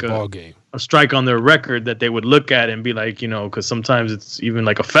be like a strike on their record that they would look at and be like, because sometimes it's even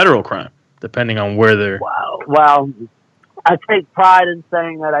like a federal crime, depending on where they're. Wow. Well, I take pride in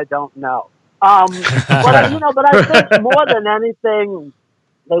saying that I don't know. But I think more than anything,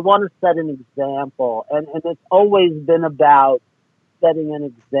 they want to set an example, and it's always been about setting an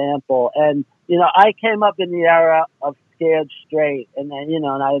example. And I came up in the era of Scared Straight, and then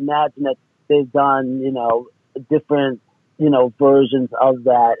and I imagine that they've done different versions of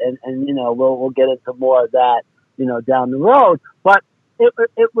that, and we'll get into more of that down the road. But it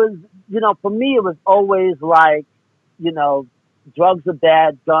was for me it was always like drugs are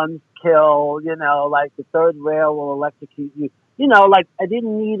bad, guns kill, like the third rail will electrocute you. Like I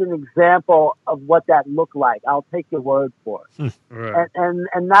didn't need an example of what that looked like. I'll take your word for it. Right.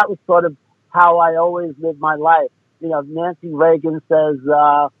 And that was sort of how I always lived my life. Nancy Reagan says,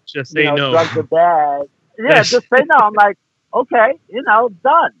 just say no. Drugs are bad. Yeah, just say no. I'm like, okay,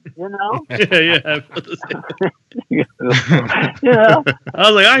 done, Yeah. I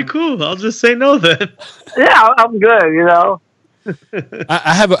was like, all right, cool. I'll just say no then. Yeah, I'm good,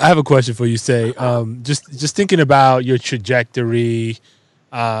 I have a question for you. Say, just thinking about your trajectory,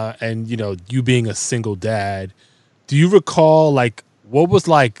 and you being a single dad. Do you recall what was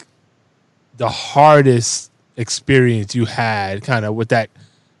the hardest experience you had, kind of with that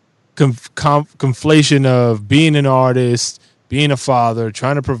conflation of being an artist, being a father,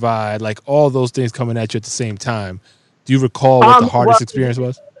 trying to provide, all those things coming at you at the same time? Do you recall what the hardest experience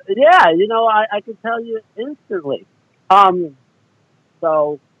was? Yeah, I can tell you instantly.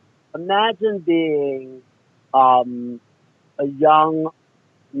 So imagine being a young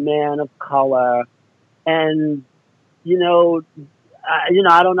man of color, and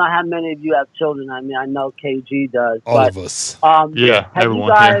I don't know how many of you have children. I mean, I know KG does. All of us. Yeah, have everyone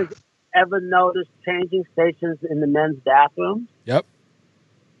you guys here. ever noticed changing stations in the men's bathroom? Yep.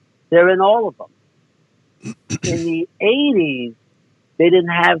 They're in all of them. In the 80s, they didn't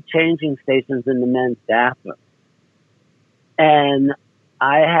have changing stations in the men's bathroom. And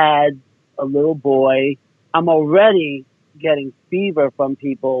I had a little boy. I'm already getting fever from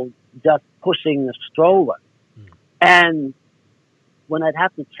people just pushing the stroller. And when I'd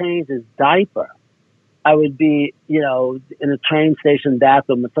have to change his diaper, I would be, in a train station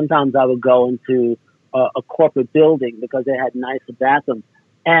bathroom. And sometimes I would go into a corporate building because they had nicer bathrooms.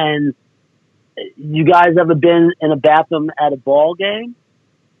 And you guys ever been in a bathroom at a ball game?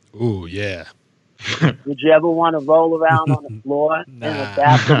 Ooh, yeah. Would you ever want to roll around on the floor in a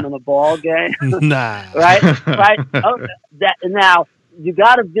bathroom in a ball game? Nah. Right? Oh, now, you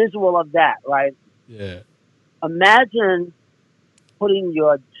got a visual of that, right? Yeah. Imagine putting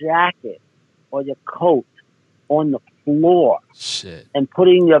your jacket or your coat on the floor. Shit. And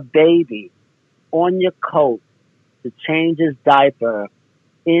putting your baby on your coat to change his diaper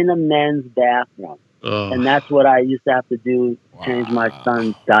in a men's bathroom. And that's what I used to have to do, change my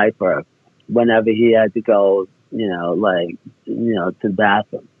son's diaper whenever he had to go, to the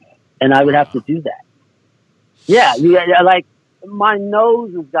bathroom. And I would have to do that. Yeah, my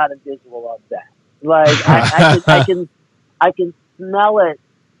nose has got a visual of that. I can smell it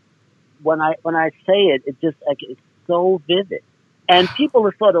when I say it. It just it's so vivid, and people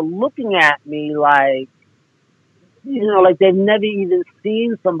are sort of looking at me like they've never even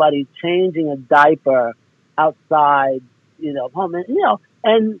seen somebody changing a diaper outside, home,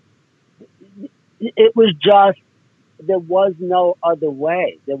 and it was just there was no other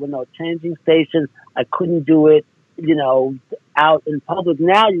way. There were no changing stations. I couldn't do it, out in public.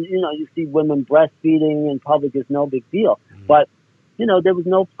 Now, you see women breastfeeding in public is no big deal. But, there was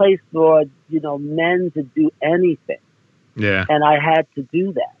no place for, men to do anything. Yeah. And I had to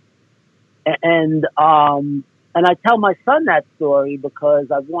do that. And I tell my son that story because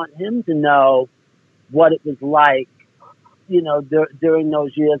I want him to know what it was like, during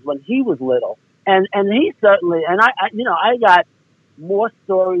those years when he was little. And he certainly, and I got more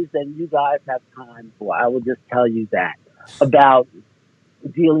stories than you guys have time for. I will just tell you that about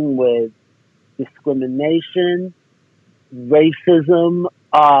dealing with discrimination, racism,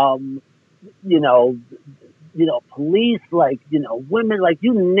 you know, police, like, women, like,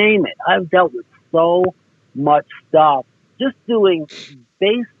 you name it. I've dealt with so much stuff, just doing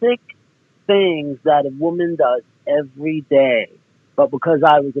basic things that a woman does every day. But because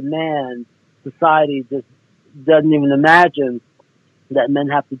I was a man, society just doesn't even imagine that men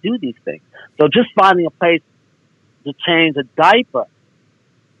have to do these things. So just finding a place to change a diaper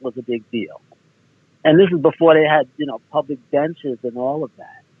was a big deal. And this is before they had, public benches and all of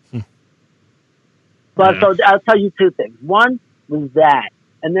that. But so I'll tell you two things. One was that.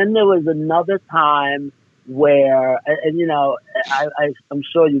 And then there was another time where, I'm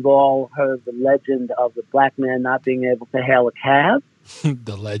sure you've all heard the legend of the black man not being able to hail a cab.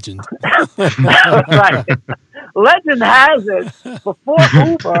 The legend. Right. Legend has it, before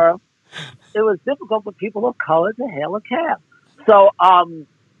Uber, it was difficult for people of color to hail a cab. So I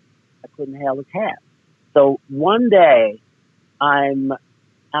couldn't hail a cab. So one day I'm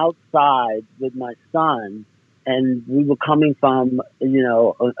outside with my son, and we were coming from,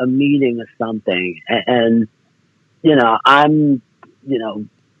 a meeting or something. And I'm,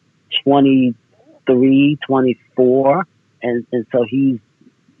 23, 24. And so he's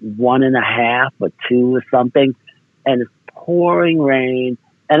 1.5 or 2 or something. And it's pouring rain.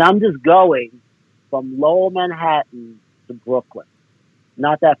 And I'm just going from Lower Manhattan to Brooklyn.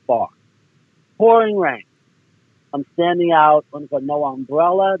 Not that far. Pouring rain. I'm standing out with no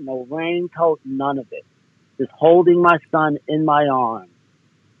umbrella, no raincoat, none of it. Just holding my son in my arms.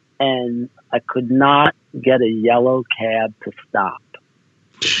 And I could not get a yellow cab to stop.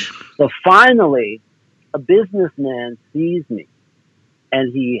 So finally, a businessman sees me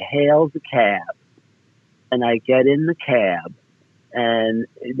and he hails a cab. And I get in the cab and,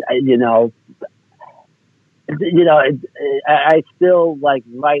 I still, like,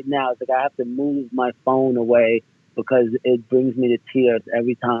 right now, it's like I have to move my phone away because it brings me to tears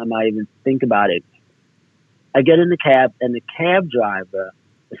every time I even think about it. I get in the cab, and the cab driver,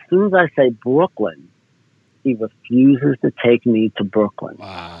 as soon as I say Brooklyn, he refuses to take me to Brooklyn.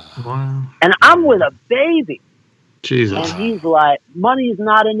 Wow. And I'm with a baby. Jesus. And he's like, money is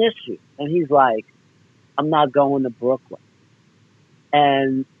not an issue. And he's like, I'm not going to Brooklyn.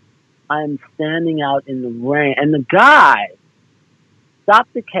 And I'm standing out in the rain. And the guy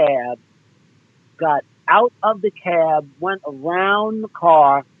stopped the cab, got out of the cab, went around the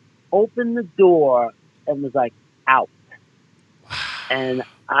car, opened the door, and was like, out. And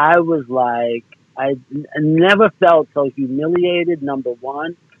I was like, I never felt so humiliated, number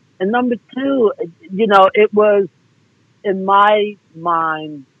one. And number two, it was, in my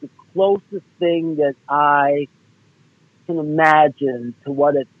mind, the closest thing that I can imagine to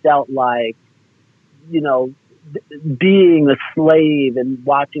what it felt like, being a slave and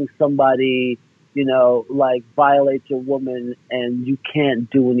watching somebody, like, violate your woman and you can't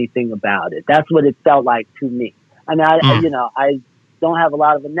do anything about it. That's what it felt like to me. I mean, I don't have a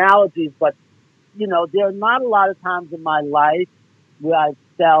lot of analogies, but, there are not a lot of times in my life where I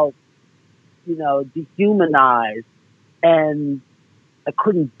felt, dehumanized and I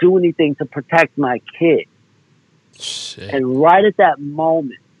couldn't do anything to protect my kid. Shit. And right at that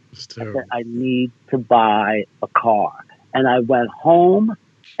moment, I said, I need to buy a car. And I went home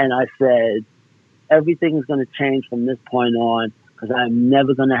and I said, everything's going to change from this point on because I'm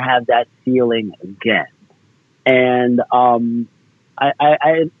never going to have that feeling again. And I'm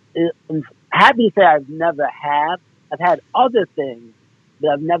happy to say I've never had. I've had other things, but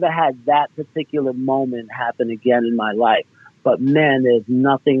I've never had that particular moment happen again in my life. But man, there's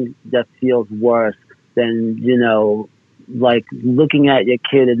nothing that feels worse than, like looking at your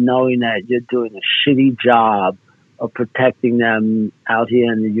kid and knowing that you're doing a shitty job of protecting them out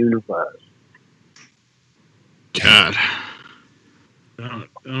here in the universe. God. I don't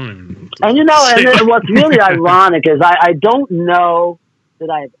even And and what's really ironic is I don't know that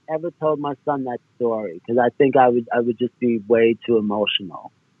I've ever told my son that story because I think I would just be way too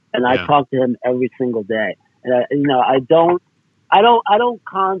emotional. And I talk to him every single day. And I don't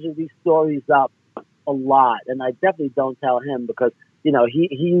conjure these stories up a lot, and I definitely don't tell him because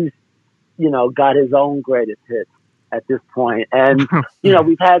he's got his own greatest hits at this point, and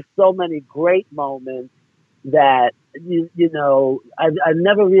we've had so many great moments that I've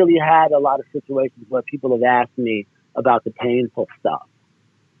never really had a lot of situations where people have asked me about the painful stuff.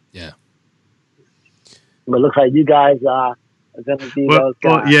 Yeah, but it looks like you guys are going to be those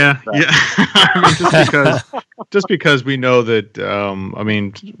guys. Well, yeah. I mean, just because we know that,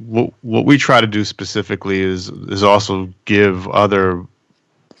 what we try to do specifically is also give other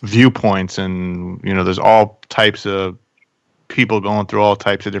viewpoints, and there's all types of people going through all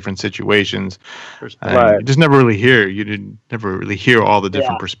types of different situations. And Right. you just never really hear. You didn't never really hear all the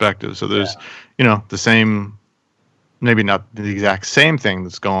different perspectives. So there's, the same, maybe not the exact same thing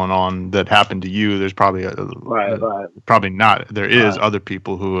that's going on that happened to you. There's probably probably not. There is other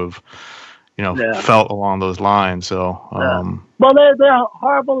people who have, felt along those lines. So, well, they're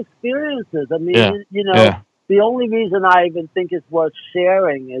horrible experiences. I mean, the only reason I even think it's worth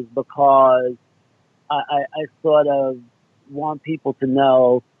sharing is because I sort of want people to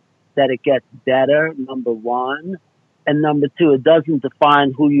know that it gets better, number one. And number two, it doesn't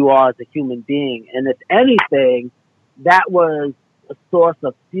define who you are as a human being. And if anything, that was a source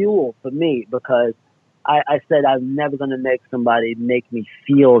of fuel for me, because I said I'm never going to make somebody make me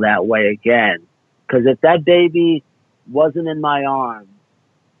feel that way again. Because if that baby wasn't in my arms,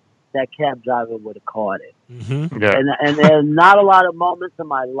 that cab driver would have caught it. Mm-hmm. Yeah. And there's not a lot of moments in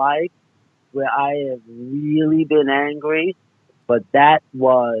my life where I have really been angry, but that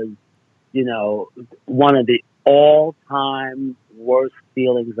was, one of the all-time worst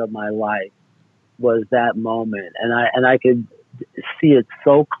feelings of my life was that moment. And I could see it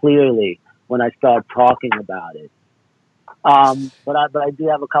so clearly when I started talking about it. But I do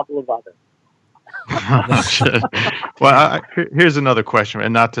have a couple of others. Well, here's another question,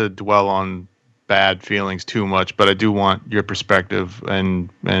 and not to dwell on bad feelings too much, but I do want your perspective, and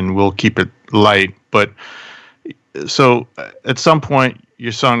we'll keep it light. But so at some point,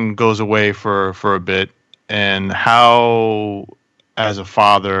 your son goes away for a bit, and how, as a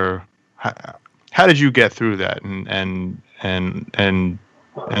father, how did you get through that, and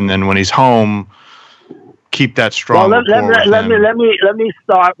then when he's home, keep that strong. Well, let me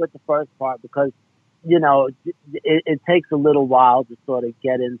start with the first part, because it takes a little while to sort of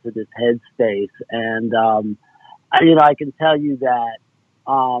get into this headspace, and I can tell you that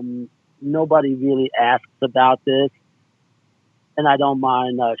nobody really asks about this, and I don't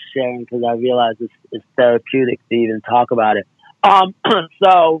mind sharing, because I realize it's therapeutic to even talk about it.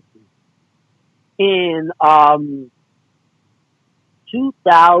 So in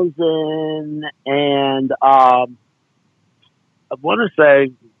 2000 and I want to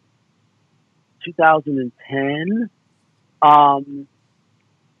say 2010,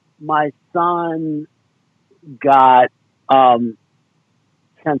 my son got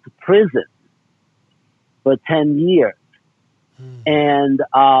sent to prison for 10 years. And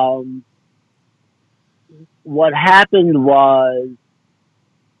what happened was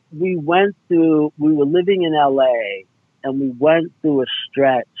we were living in LA, and we went through a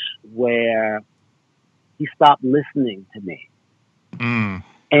stretch where he stopped listening to me.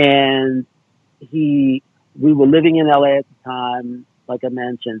 And we were living in LA at the time, like I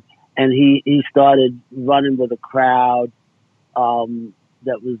mentioned, and he started running with a crowd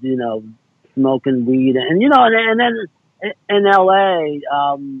that was, smoking weed, and then in LA,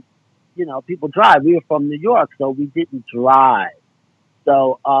 people drive. We were from New York, so we didn't drive.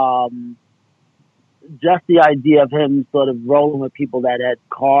 So just the idea of him sort of rolling with people that had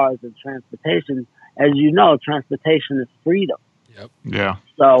cars and transportation, as you know, transportation is freedom. Yep. Yeah.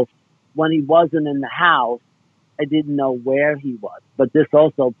 So when he wasn't in the house, I didn't know where he was. But this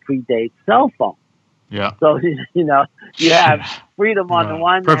also predates cell phones. Yeah. So, you have freedom on the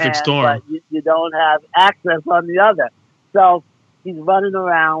one perfect hand, storm. but you don't have access on the other. So he's running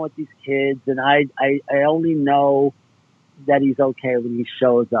around with these kids, and I only know that he's okay when he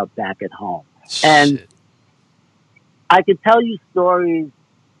shows up back at home. And I could tell you stories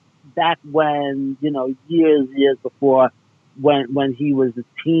back when, years before, when he was a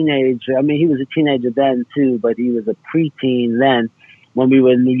teenager. I mean, he was a teenager then too, but he was a preteen then when we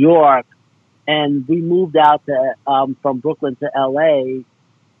were in New York, and we moved out to from Brooklyn to LA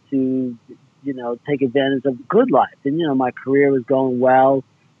to, take advantage of the good life. And, my career was going well,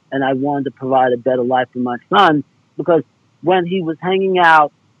 and I wanted to provide a better life for my son, because when he was hanging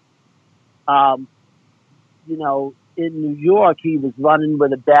out, in New York, he was running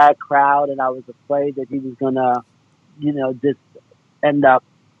with a bad crowd, and I was afraid that he was going to, just end up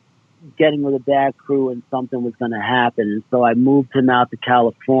getting with a bad crew and something was going to happen. And so I moved him out to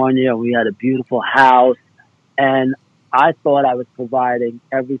California, and we had a beautiful house, and I thought I was providing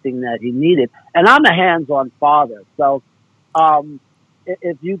everything that he needed. And I'm a hands-on father. So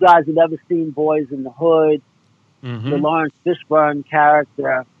if you guys have ever seen Boys in the Hood, the Lawrence Fishburne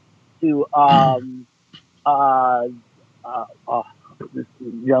character, to this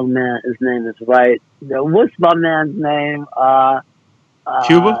young man, his name is right. What's my man's name?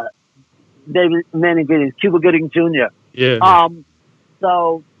 Cuba? David Manning Giddings, Cuba Gooding Jr. Yeah.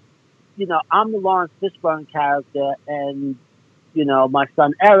 So, I'm the Lawrence Fishburne character, and my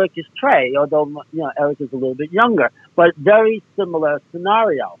son Eric is Trey, although, Eric is a little bit younger, but very similar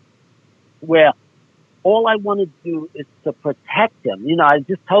scenario where all I want to do is to protect him. I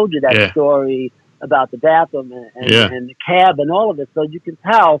just told you that Yeah. story about the bathroom and Yeah. the cab and all of it. So you can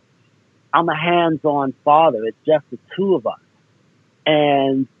tell I'm a hands-on father. It's just the two of us.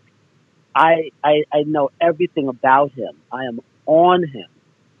 And I know everything about him. I am on him.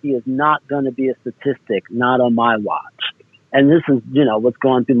 He is not going to be a statistic, not on my watch. And this is, what's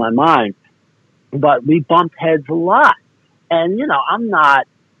going through my mind. But we bumped heads a lot. And, I'm not,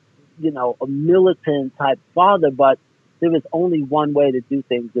 a militant type father, but there is only one way to do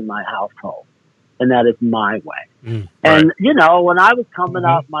things in my household. And that is my way. And, when I was coming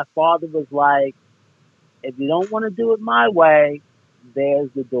up, my father was like, if you don't want to do it my way,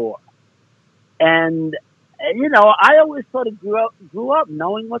 there's the door. And, I always sort of grew up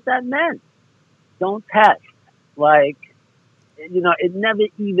knowing what that meant. Don't test. Like, it never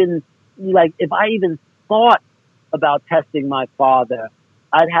even, like, if I even thought about testing my father,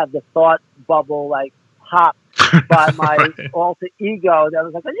 I'd have the thought bubble, like, pop by my alter ego that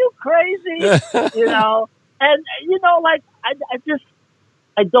was like, are you crazy? And, like,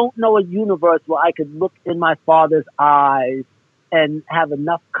 I don't know a universe where I could look in my father's eyes and have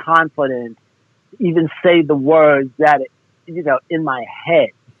enough confidence to even say the words that, in my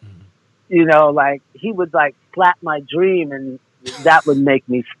head. Like, he would, like, slap my dream and that would make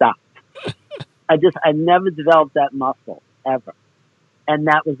me stop. I never developed that muscle, ever. And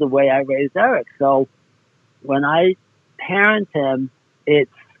that was the way I raised Eric. So when I parent him, this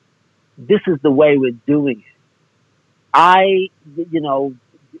is the way we're doing it.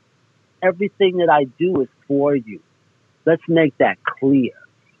 Everything that I do is for you. Let's make that clear.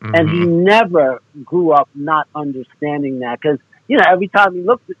 Mm-hmm. And he never grew up not understanding that because, every time he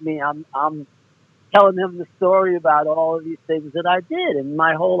looks at me, I'm telling him the story about all of these things that I did. And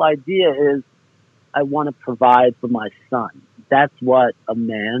my whole idea is I want to provide for my son. That's what a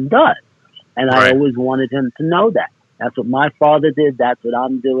man does. And I always wanted him to know that. That's what my father did. That's what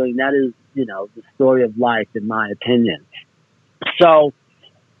I'm doing. That is, the story of life, in my opinion. So,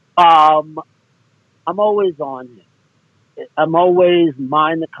 I'm always on him. I'm always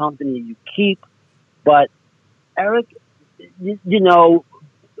mind the company you keep. But Eric,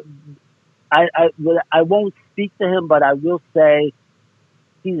 I won't speak to him, but I will say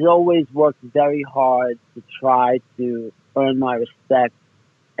he's always worked very hard to try to earn my respect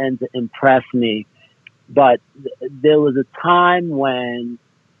and to impress me. But there was a time when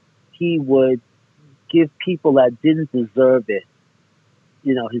he would give people that didn't deserve it,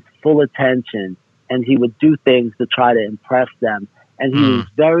 his full attention, and he would do things to try to impress them. And he was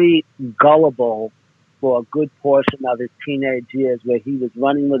very gullible for a good portion of his teenage years, where he was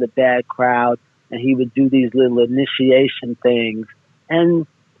running with a bad crowd and he would do these little initiation things. And,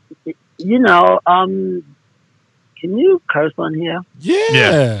 can you curse on here?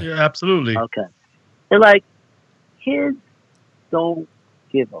 Yeah, absolutely. Okay. They're like, kids don't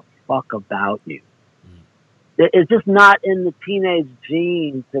give a fuck about you. It's just not in the teenage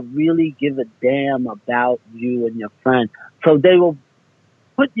genes to really give a damn about you and your friend. So they will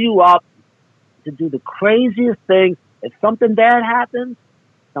put you up to do the craziest thing. If something bad happens,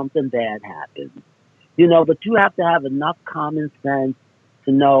 something bad happens. But you have to have enough common sense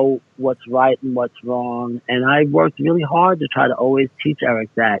to know what's right and what's wrong. And I worked really hard to try to always teach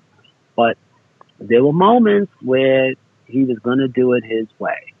Eric that. But there were moments where he was going to do it his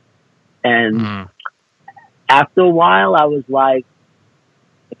way. And after a while, I was like,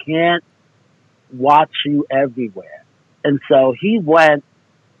 I can't watch you everywhere. And so he went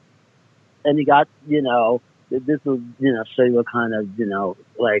and he got, this will, show you what kind of,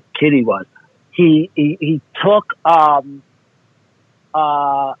 like kid he was. He took,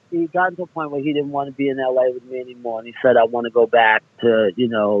 he got to a point where he didn't want to be in LA with me anymore. And he said, I want to go back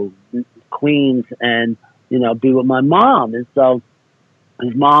to, Queens and, be with my mom. And so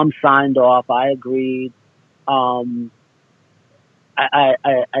his mom signed off. I agreed. I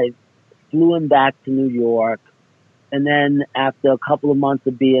flew him back to New York. And then after a couple of months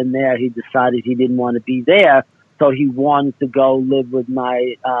of being there, he decided he didn't want to be there. So he wanted to go live with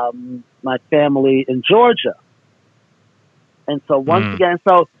my family in Georgia. And so once again,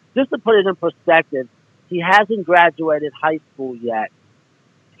 so just to put it in perspective, he hasn't graduated high school yet.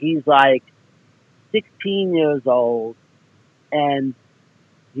 He's like 16 years old, and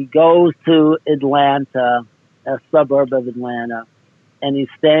he goes to Atlanta, a suburb of Atlanta, and he's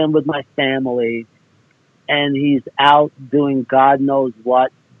staying with my family, and he's out doing God knows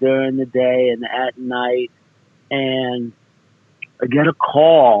what during the day and at night. And I get a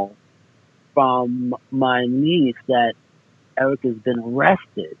call from my niece that Eric has been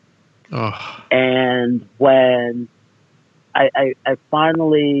arrested. Oh. And when I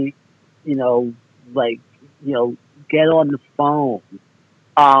finally, you know, like, you know, get on the phone,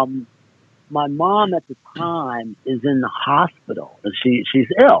 my mom at the time is in the hospital and she's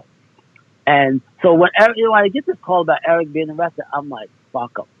ill. And so when I get this call about Eric being arrested, I'm like,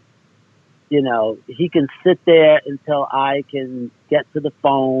 fuck him. You know, he can sit there until I can get to the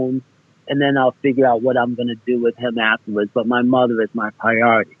phone, and then I'll figure out what I'm going to do with him afterwards. But my mother is my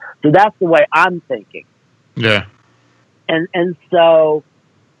priority. So that's the way I'm thinking. Yeah. And so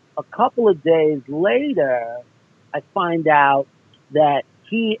a couple of days later, I find out that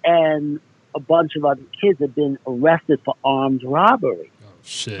he and a bunch of other kids have been arrested for armed robbery. Oh,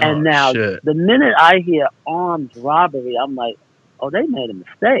 shit. And now, shit. the minute I hear armed robbery, I'm like, oh, they made a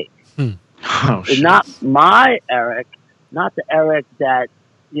mistake. Oh, It's shit. not my Eric, not the Eric that,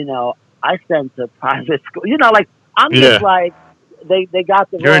 you know, I sent to private school. You know, like, I'm Yeah. just like, they got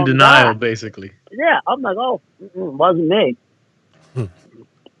the You're in wrong denial, guy. basically. Yeah, I'm like, oh, it wasn't me. Hmm.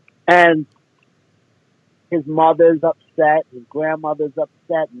 And his mother's upset, his grandmother's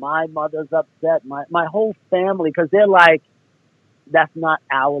upset, my mother's upset, my whole family, because they're like, that's not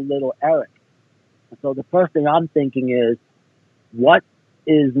our little Eric. So the first thing I'm thinking is, what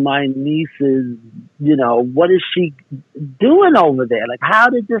is my niece's, you know, what is she doing over there? Like, how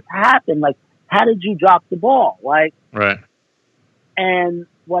did this happen? Like, how did you drop the ball? Like, Right. and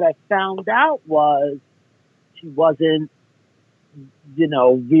what I found out was she wasn't, you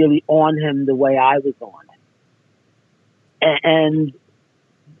know, really on him the way I was on him. And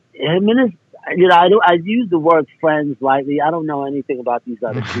him and his, you know, I use the word friends lightly. I don't know anything about these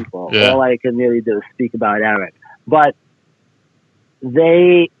other people. Yeah. All I can really do is speak about Eric. But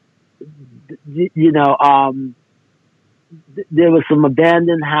they, you know, there were some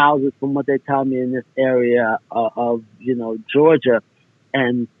abandoned houses, from what they tell me, in this area of, you know, Georgia,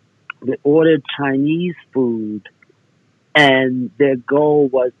 and they ordered Chinese food, and their goal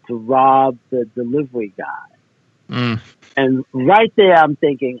was to rob the delivery guy. Mm. And right there, I'm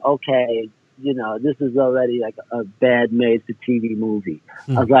thinking, okay, you know, this is already like a bad made-for-TV movie.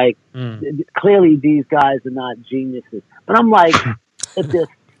 I was like, clearly these guys are not geniuses. But I'm like, if there's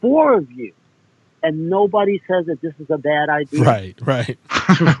 4 of you and nobody says that this is a bad idea, Right.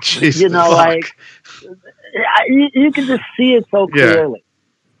 Jesus. you know, fuck. like, you can just see it so Yeah. clearly.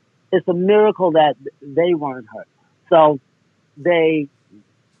 It's a miracle that they weren't hurt. So they,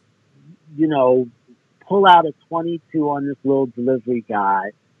 you know, pull out a 22 on this little delivery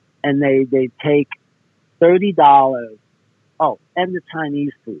guy, and they take $30. Oh, and the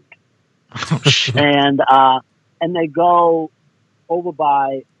Chinese food. Oh, shit. And they go over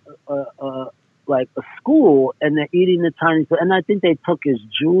by like a school, and they're eating the Chinese food. And I think they took his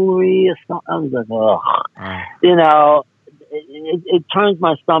jewelry or something. I was like, ugh. Oh. You know, it turns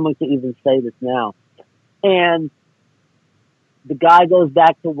my stomach to even say this now. And the guy goes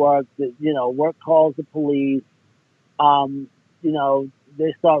back to work. You know, work calls the police. You know,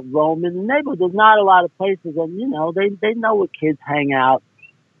 they start roaming the neighborhood. There's not a lot of places, and you know, they know where kids hang out.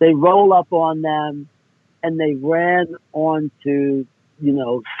 They roll up on them, and they ran onto, you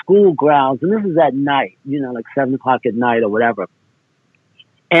know, school grounds. And this is at night, you know, like 7 o'clock at night or whatever.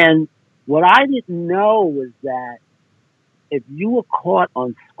 And what I didn't know was that if you were caught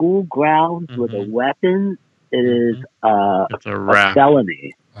on school grounds with a weapon, it is It's a a wrap.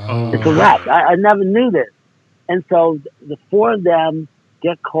 felony. Oh. It's a wrap. I never knew this. And so the 4 of them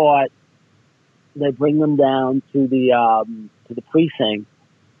get caught. They bring them down to the precinct,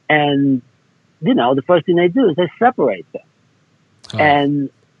 and you know, the first thing they do is they separate them. Oh. And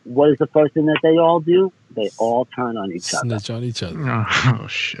what is the first thing that they all do? They all turn on each other. Snitch on each other. Oh,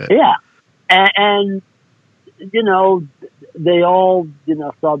 shit. Yeah, and you know, they all, you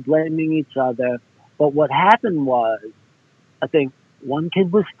know, start blaming each other. But what happened was, I think one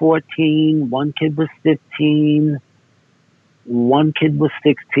kid was 14, one kid was 15, one kid was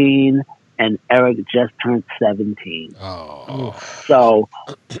 16, and Eric just turned 17. Oh. So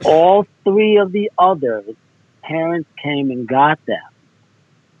all 3 of the others, parents came and got them.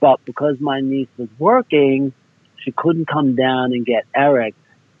 But because my niece was working, she couldn't come down and get Eric.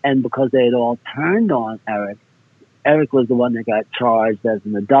 And because they had all turned on Eric, Eric was the one that got charged as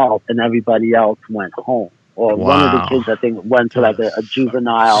an adult, and everybody else went home. Or one of the Wow. kids, I think, went to like a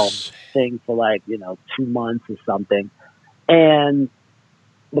juvenile thing for like, you know, 2 months or something. And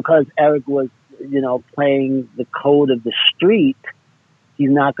because Eric was, you know, playing the code of the street, he's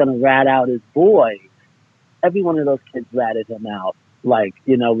not going to rat out his boys. Every one of those kids ratted him out, like,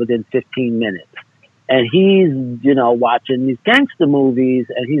 you know, within 15 minutes. And he's, you know, watching these gangster movies,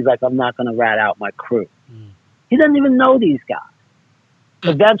 and he's like, I'm not going to rat out my crew. He doesn't even know these guys.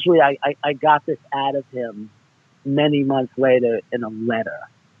 Eventually, I got this out of him many months later in a letter.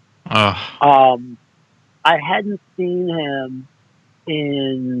 I hadn't seen him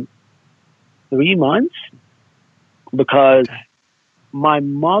in 3 months because my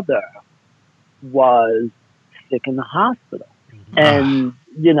mother was sick in the hospital. And,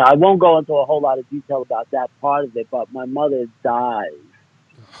 you know, I won't go into a whole lot of detail about that part of it, but my mother dies,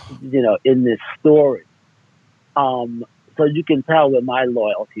 you know, in this story. So you can tell where my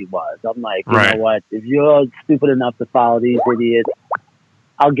loyalty was. I'm like, you know what? If you're stupid enough to follow these idiots,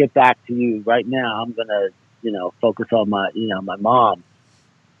 I'll get back to you. Right now, I'm going to, you know, focus on my, you know, my mom.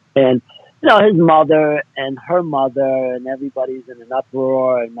 And, you know, his mother and her mother and everybody's in an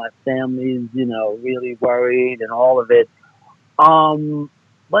uproar and my family's, you know, really worried and all of it.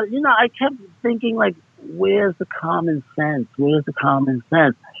 But, you know, I kept thinking, like, where's the common sense? Where's the common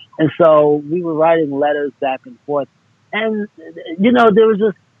sense? And so we were writing letters back and forth. And, you know, there was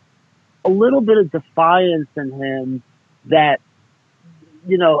just a little bit of defiance in him that,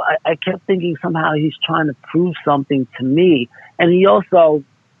 you know, I kept thinking somehow he's trying to prove something to me. And he also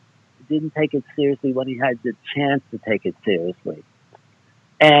didn't take it seriously when he had the chance to take it seriously.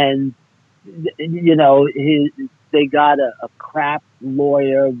 And, you know, they got a crap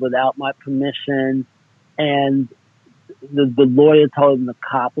lawyer without my permission. And the lawyer told him to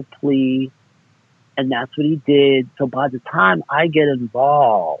cop a plea. And that's what he did. So by the time I get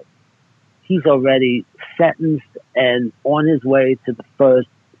involved, he's already sentenced and on his way to the first,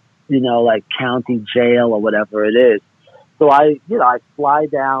 you know, like county jail or whatever it is. So I fly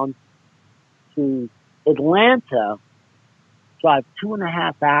down to Atlanta, drive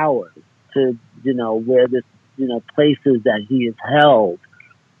 2.5 hours to, you know, where this, you know, places that he is held.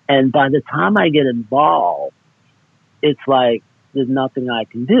 And by the time I get involved, it's like there's nothing I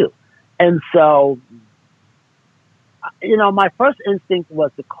can do. And so, you know, my first instinct was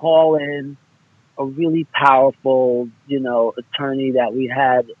to call in a really powerful, you know, attorney that we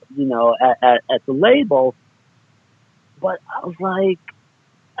had, you know, at the label. But I was like,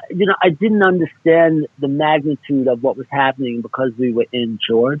 you know, I didn't understand the magnitude of what was happening because we were in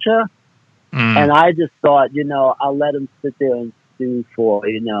Georgia. And I just thought, you know, I'll let him sit there and stew for,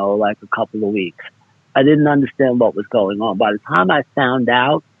 you know, like a couple of weeks. I didn't understand what was going on. By the time I found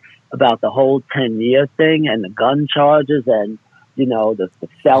out about the whole 10-year thing and the gun charges and, you know, the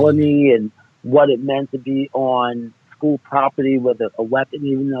felony and what it meant to be on school property with a weapon,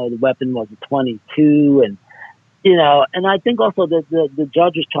 even though the weapon was a .22, and, you know, and I think also that the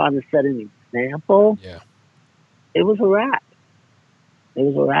judge was trying to set an example. Yeah. It was a wrap. It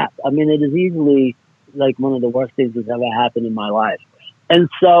was a wrap. I mean, it is easily like one of the worst things that's ever happened in my life. And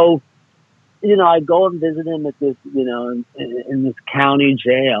so, you know, I go and visit him at this, you know, in this county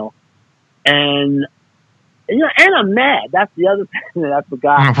jail. And, you know, and I'm mad. That's the other thing that I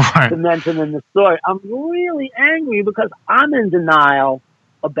forgot to mention in the story. I'm really angry because I'm in denial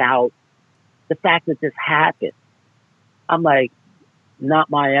about the fact that this happened. I'm like, not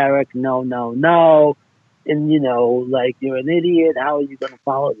my Eric, no. And, you know, like, you're an idiot. How are you going to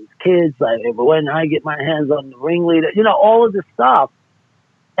follow these kids? Like, when I get my hands on the ringleader, you know, all of this stuff.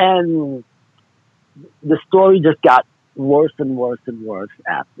 And the story just got worse and worse and worse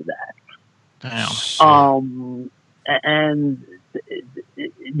after that. Damn. And,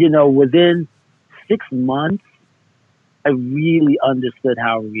 you know, within 6 months, I really understood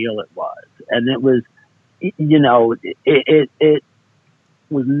how real it was. And it was, you know, it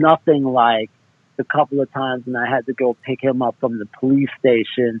was nothing like the couple of times when I had to go pick him up from the police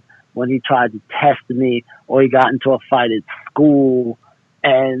station when he tried to test me or he got into a fight at school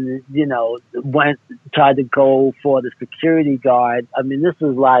and, you know, tried to go for the security guard. I mean, this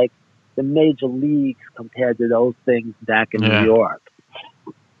was like the major leagues compared to those things back in New York.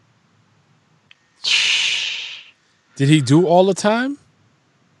 Did he do all the time?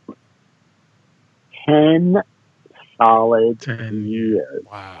 10 solid 10 years.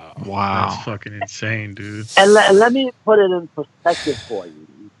 Wow. That's fucking insane, dude. And let me put it in perspective for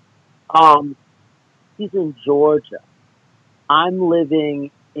you. He's in Georgia. I'm living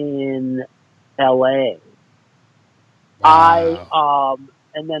in LA. Wow.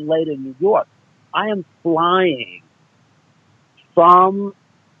 And then later New York. I am flying from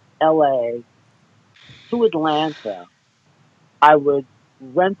LA to Atlanta. I would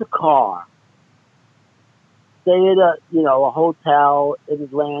rent a car, stay at a hotel in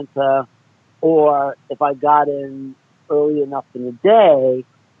Atlanta, or if I got in early enough in the day,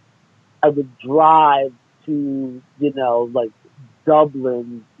 I would drive to, you know, like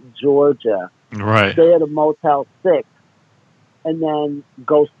Dublin, Georgia. Right. Stay at a Motel 6 and then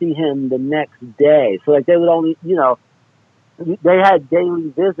go see him the next day. So like they would only, they had daily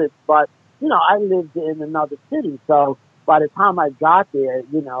visits, but I lived in another city, so by the time I got there,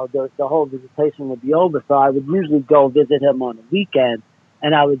 the whole visitation would be over. So I would usually go visit him on the weekend,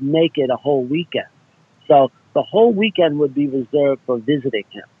 and I would make it a whole weekend. So the whole weekend would be reserved for visiting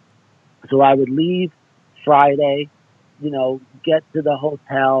him. So I would leave Friday, get to the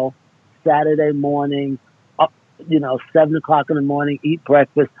hotel Saturday morning, up, 7 o'clock in the morning, eat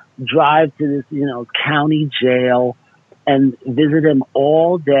breakfast, drive to this, county jail, and visit him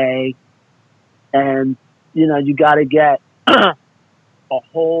all day. And, you got to get a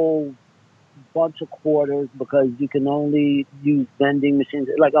whole bunch of quarters because you can only use vending machines,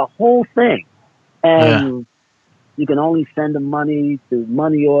 like a whole thing. And you can only send them money through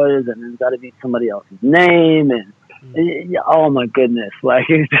money orders, and it's got to be somebody else's name. And oh my goodness, like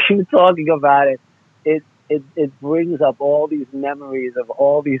you talking about it, it brings up all these memories of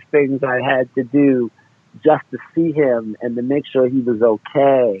all these things I had to do just to see him and to make sure he was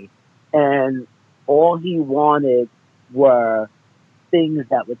okay. And all he wanted were things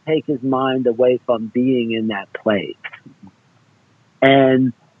that would take his mind away from being in that place.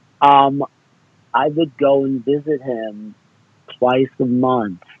 And I would go and visit him twice a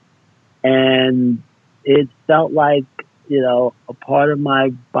month, and it felt like, a part of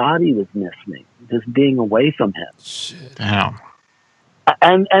my body was missing, just being away from him. Shit. Damn.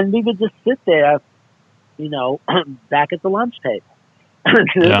 And we would just sit there, back at the lunch table,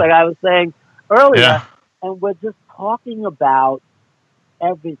 like I was saying earlier, and we're just talking about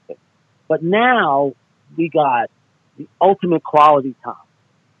everything. But now we got the ultimate quality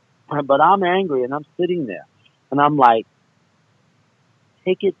time. But I'm angry, and I'm sitting there, and I'm like,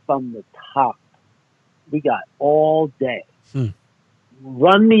 take it from the top. We got all day.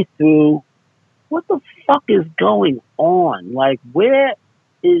 Run me through what the fuck is going on? Like, where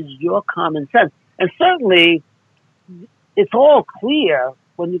is your common sense? And certainly, it's all clear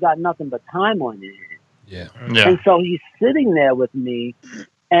when you got nothing but time on your hands. Yeah. And so he's sitting there with me,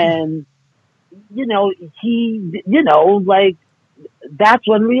 and, like, that's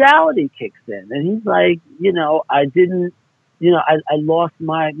when reality kicks in. And he's like, I didn't, I lost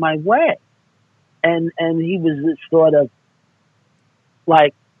my way. And he was sort of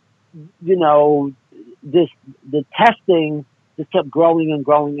like, the testing just kept growing and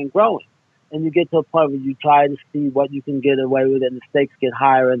growing and growing. And you get to a point where you try to see what you can get away with, and the stakes get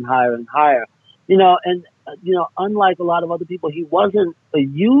higher and higher and higher. Unlike a lot of other people, he wasn't a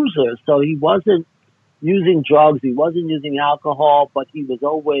user, so he wasn't using drugs, he wasn't using alcohol, but he was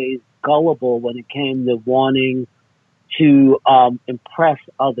always gullible when it came to wanting to impress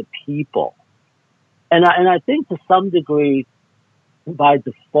other people. And I think to some degree, by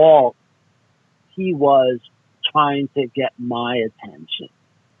default, he was trying to get my attention.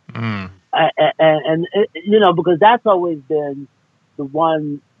 Because that's always been the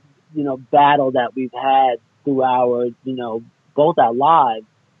one, battle that we've had through our, both our lives,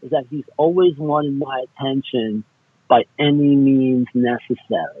 is that he's always wanted my attention by any means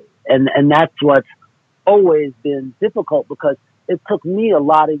necessary. And that's what's always been difficult, because it took me a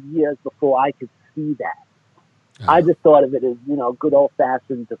lot of years before I could see that. I just thought of it as, good old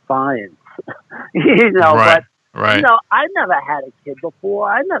fashioned defiance, Right. But, I never had a kid before.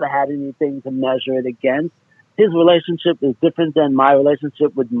 I never had anything to measure it against. His relationship is different than my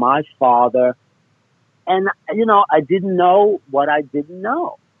relationship with my father. And, I didn't know what I didn't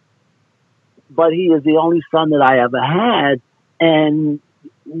know. But he is the only son that I ever had. And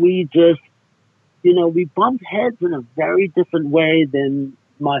we just, we bumped heads in a very different way than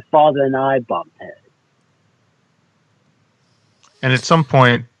my father and I bumped heads. And at some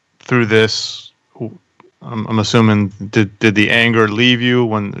point through this, I'm assuming, did the anger leave you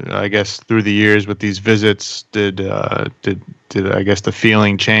when, I guess, through the years with these visits, did I guess the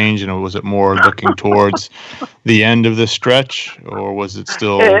feeling change, and was it more looking towards the end of the stretch, or was it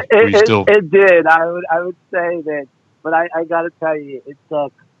still? It did. I would say that, but I got to tell you, it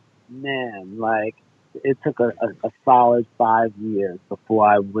took, it took a solid 5 years before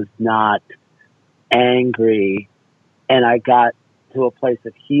I was not angry, and I got to a place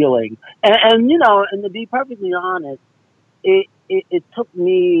of healing. And to be perfectly honest, it took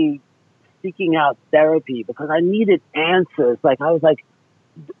me seeking out therapy because I needed answers. Like, I was like,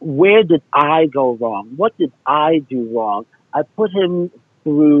 where did I go wrong? What did I do wrong? I put him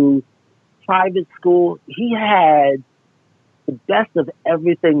through private school. He had the best of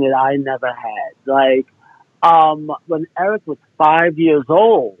everything that I never had. Like, when Eric was 5 years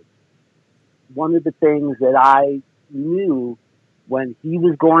old, one of the things that I knew when he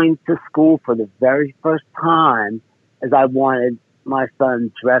was going to school for the very first time is I wanted my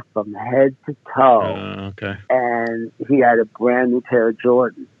son dressed from head to toe, Okay. and he had a brand new pair of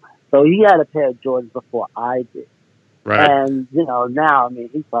Jordans. So he had a pair of Jordans before I did. Right. And, now, I mean,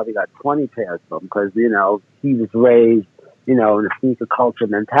 he's probably got 20 pairs of them because, he was raised, in a sneaker culture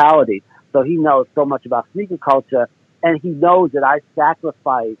mentality. So he knows so much about sneaker culture, and he knows that I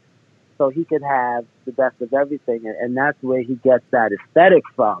sacrifice so he could have the best of everything. And that's where he gets that aesthetic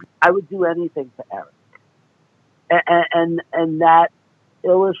from. I would do anything for Eric. And that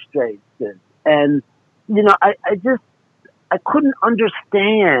illustrates it. And, I couldn't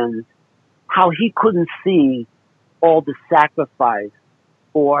understand how he couldn't see all the sacrifice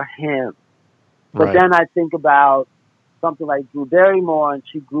for him. But Right. then I think about something like Drew Barrymore, and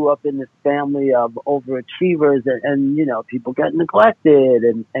she grew up in this family of overachievers, and people get neglected,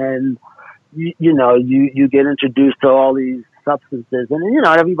 and you get introduced to all these substances, and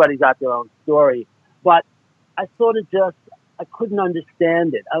everybody's got their own story. But I sort of I couldn't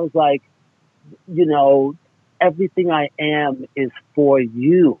understand it. I was like, everything I am is for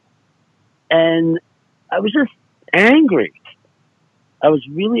you. And I was just angry. I was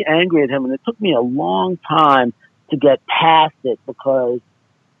really angry at him, and it took me a long time to get past it because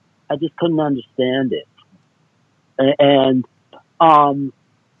I just couldn't understand it. And when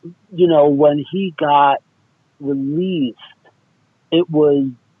he got released, it was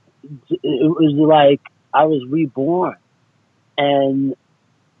like I was reborn. And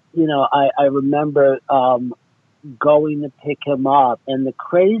I remember going to pick him up, and the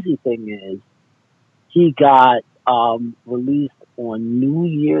crazy thing is, he got released on New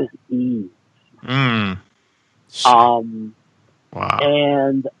Year's Eve. Mm. Wow.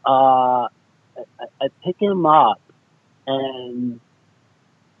 And I pick him up, and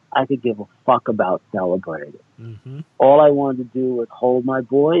I could give a fuck about celebrating. Mm-hmm. All I wanted to do was hold my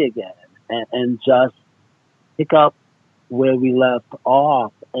boy again and just pick up where we left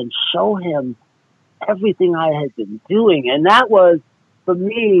off and show him everything I had been doing. And that was, for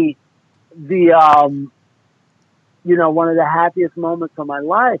me, the one of the happiest moments of my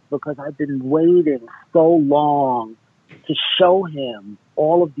life, because I've been waiting so long to show him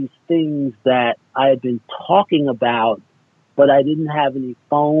all of these things that I had been talking about, but I didn't have any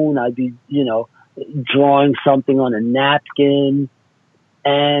phone. I'd be, drawing something on a napkin,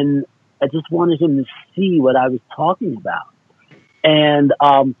 and I just wanted him to see what I was talking about. And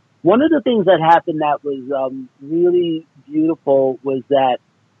one of the things that happened that was really beautiful was that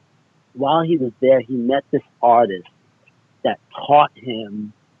while he was there, he met this artist that taught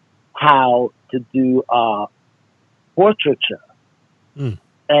him how to do portraiture. Mm.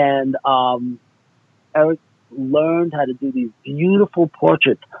 And Eric learned how to do these beautiful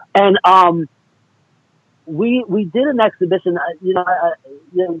portraits. And we did an exhibition.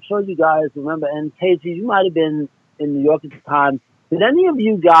 I'm sure you guys remember. And Casey, you might have been in New York at the time. Did any of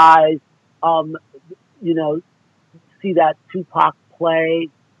you guys, see that Tupac play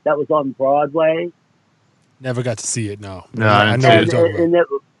that was on Broadway? Never got to see it. No. No, I know what you're talking about.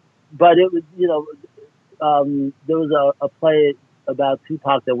 But it was, there was a play about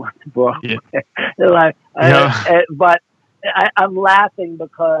Tupac that went to Broadway. Yeah. But I'm laughing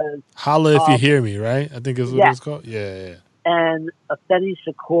because Holla If You Hear Me, right? I think is what it's called. Yeah. And Afeni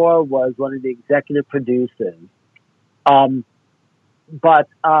Shakur was one of the executive producers. But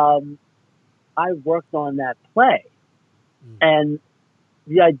I worked on that play. And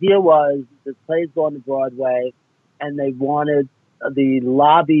the idea was the play's going to Broadway, and they wanted the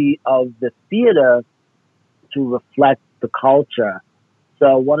lobby of the theater to reflect the culture.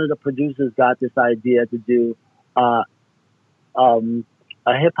 So one of the producers got this idea to do a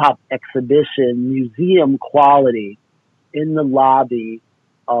hip-hop exhibition, museum quality, in the lobby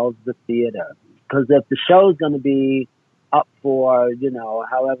of the theater. Because if the show's going to be up for,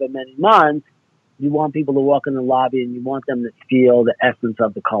 however many months, you want people to walk in the lobby and you want them to feel the essence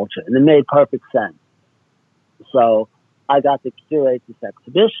of the culture. And it made perfect sense. So I got to curate this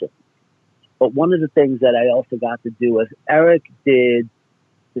exhibition. But one of the things that I also got to do was Eric did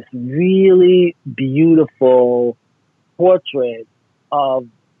this really beautiful portrait of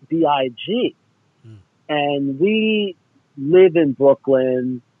B.I.G. And we live in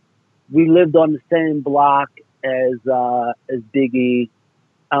Brooklyn. We lived on the same block as Biggie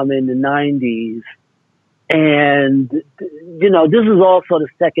in the 90s. And, this is all sort of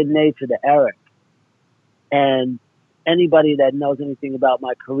second nature to Eric. And anybody that knows anything about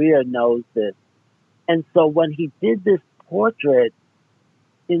my career knows this. And so when he did this portrait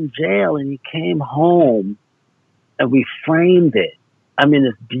in jail and he came home and we framed it, I mean,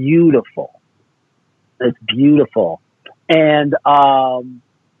 it's beautiful. It's beautiful. And I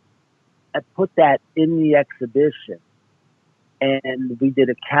put that in the exhibition. and we did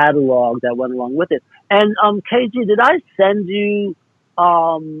a catalog that went along with it. And KG, did I send you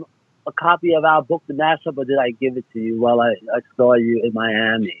a copy of our book, The Mashup, or did I give it to you while I saw you in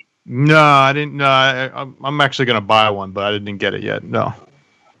Miami? No, I didn't. No, I'm actually gonna buy one, but I didn't get it yet. No.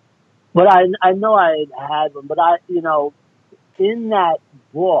 But I know I had one. But in that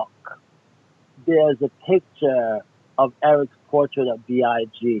book, there's a picture of Eric's portrait of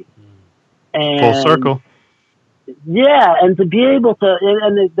B.I.G. And Full circle. yeah, and to be able to,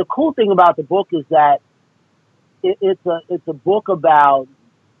 and the cool thing about the book is that it's a book about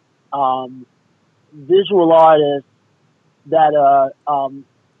visual artists that are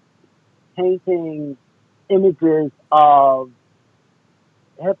painting images of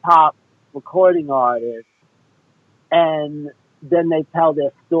hip hop recording artists, and then they tell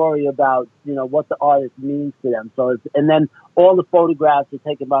their story about what the artist means to them. So and then all the photographs are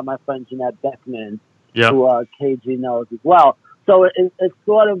taken by my friend Jeanette Beckman, who KG knows as well. So it's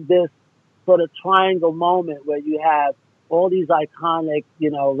sort of this sort of triangle moment where you have all these iconic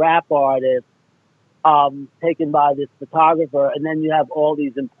rap artists taken by this photographer, and then you have all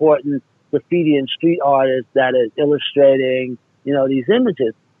these important graffiti and street artists that are illustrating these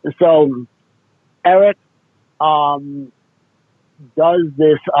images. And so Eric does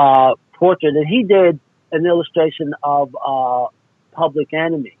this portrait, and he did an illustration of Public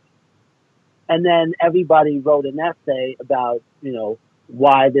Enemy. And then everybody wrote an essay about,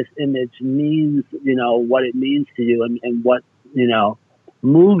 why this image means, what it means to you and what,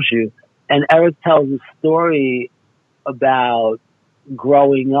 moves you. And Eric tells a story about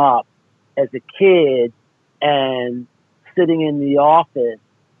growing up as a kid and sitting in the office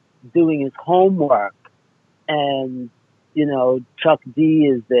doing his homework, and Chuck D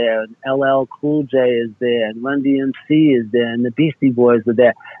is there, and LL Cool J is there, and Run DMC is there, and the Beastie Boys are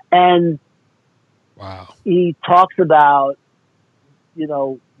there. And wow, he talks about,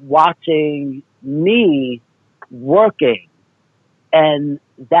 watching me working, and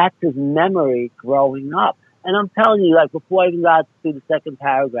that's his memory growing up. And I'm telling you, like, before I even got through the second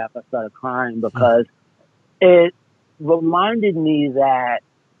paragraph, I started crying because it reminded me that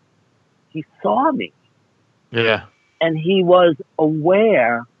he saw me. Yeah. And he was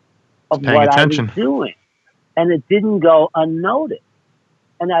aware of Paying what attention. I was doing. And it didn't go unnoticed.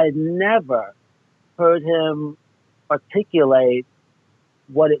 And I had never heard him articulate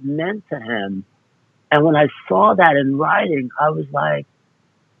what it meant to him. And when I saw that in writing, I was like,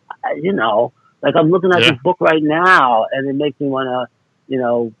 like I'm looking at this book right now, and it makes me want to,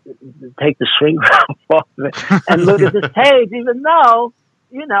 take the shrink wrap off of it and look at this page, even though,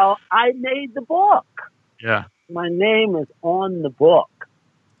 I made the book. Yeah. My name is on the book.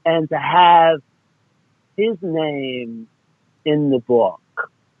 And to have his name in the book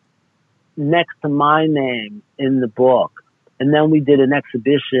next to my name in the book. And then we did an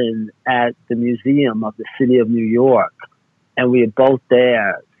exhibition at the Museum of the City of New York. And we were both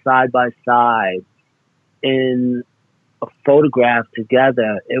there side by side in a photograph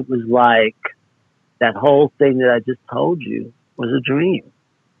together. It was like that whole thing that I just told you was a dream.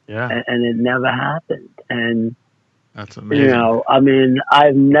 Yeah. And it never happened. And that's amazing. I mean,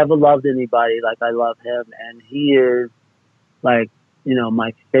 I've never loved anybody like I love him. And he is like,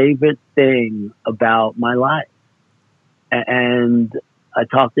 my favorite thing about my life. And I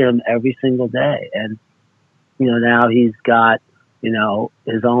talk to him every single day. And, now he's got,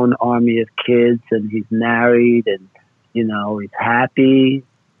 his own army of kids, and he's married, and, he's happy,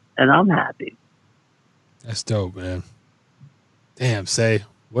 and I'm happy. That's dope, man. Damn, Say,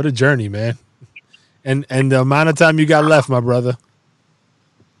 what a journey, man. And the amount of time you got left, my brother.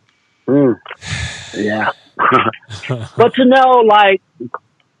 Yeah. But like,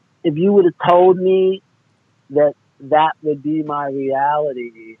 if you would have told me that would be my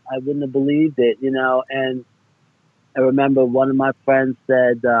reality, I wouldn't have believed it, and I remember one of my friends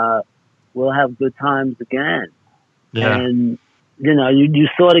said, we'll have good times again. Yeah. And, you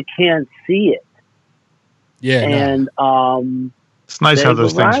sort of can't see it. Yeah. And, it's nice how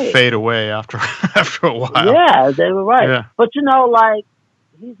those things fade away after a while. Yeah, they were right. Yeah. But, like,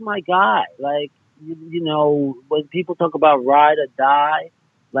 he's my guy. Like, when people talk about ride or die,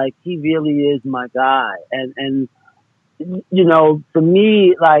 like, he really is my guy. And, for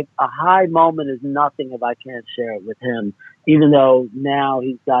me, like, a high moment is nothing if I can't share it with him, even though now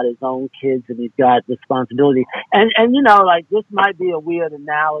he's got his own kids and he's got responsibility. And like, this might be a weird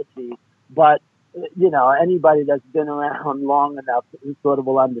analogy, but, anybody that's been around long enough sort of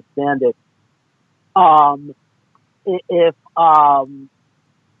will understand it. If,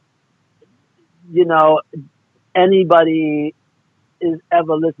 anybody is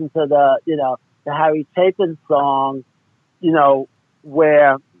ever listened to the Harry Chapin song, you know,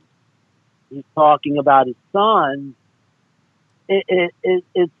 where he's talking about his son,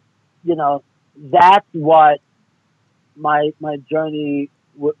 it's, you know, that's what my journey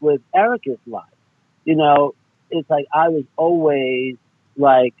with Eric is like. You know, it's like I was always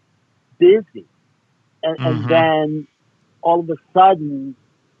like busy, and then all of a sudden,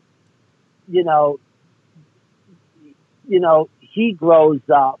 you know, he grows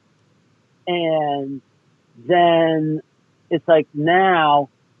up, and then it's like now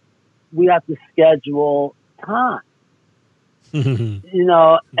we have to schedule time, you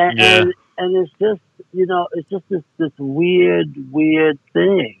know, and it's just, you know, it's just this weird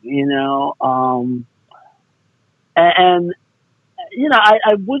thing, you know, and you know,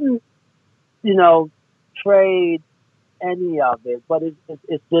 I wouldn't, you know, trade any of it, but it's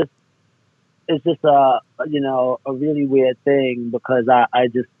just a, you know, a really weird thing, because I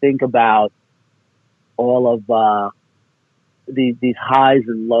just think about all of these highs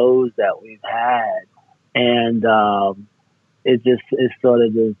and lows that we've had, and it's sort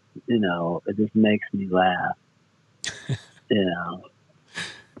of just, you know, it just makes me laugh, you know.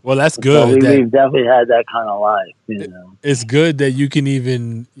 Well, that's So good. we've definitely had that kind of life, you know. It's good that you can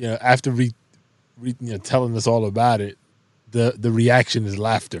even, you know, after telling us all about it, the reaction is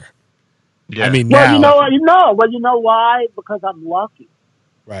laughter. Yeah. I mean, Well, now, you know why? Because I'm lucky.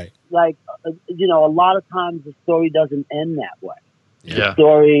 right? Like, you know, a lot of times the story doesn't end that way. Yeah. The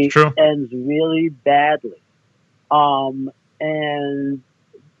story True. ends really badly. And,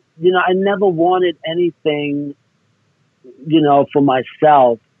 you know, I never wanted anything, you know, for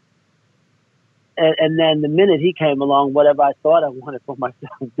myself. And then the minute he came along, whatever I thought I wanted for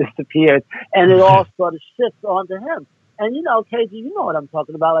myself disappeared. And it all sort of shifts onto him. And, you know, KG, you know what I'm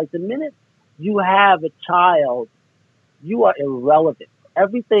talking about. Like, the minute you have a child, you are irrelevant.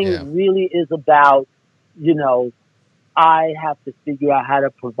 Everything really is about, you know, I have to figure out how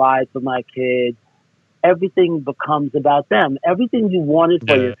to provide for my kids. Everything becomes about them. Everything you wanted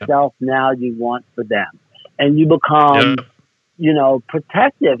for yourself, now you want for them. And you become, you know,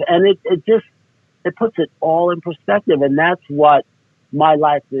 protective. And it puts it all in perspective. And that's what my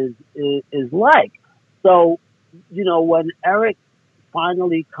life is like. So, you know, when Eric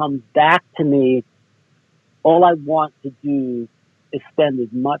finally comes back to me, all I want to do is spend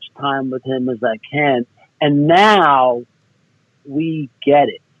as much time with him as I can. And now we get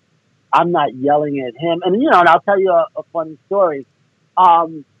it. I'm not yelling at him. And, you know, and I'll tell you a funny story.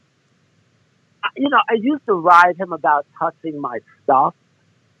 You know, I used to ride him about touching my stuff,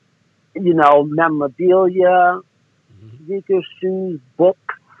 you know, memorabilia, sneakers, shoes,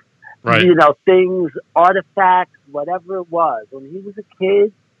 books, you know, things, artifacts, whatever it was. When he was a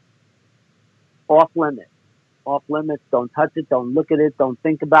kid, off limits. Off limits. Don't touch it. Don't look at it. Don't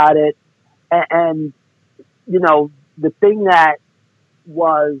think about it. And you know, the thing that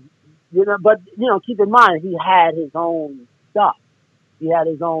was, you know, but, you know, keep in mind, he had his own stuff. He had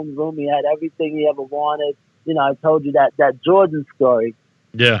his own room. He had everything he ever wanted. You know, I told you that Jordan story.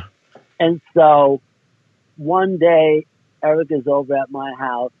 Yeah. And so one day, Eric is over at my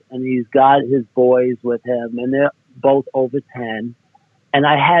house, and he's got his boys with him, and they're both over 10. And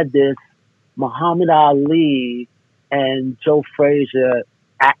I had this Muhammad Ali and Joe Frazier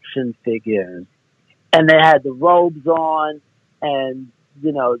action figures, and they had the robes on, and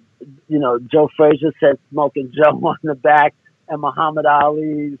you know, Joe Frazier said "Smoking Joe" on the back, and Muhammad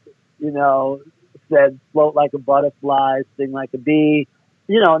Ali's, you know, said "Float like a butterfly, sting like a bee,"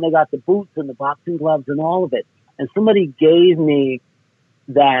 you know, and they got the boots and the boxing gloves and all of it. And somebody gave me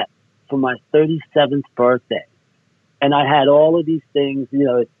that for my 37th birthday. And I had all of these things, you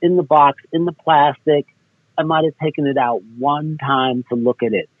know, it's in the box, in the plastic. I might have taken it out one time to look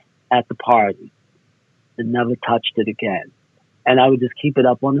at it at the party and never touched it again. And I would just keep it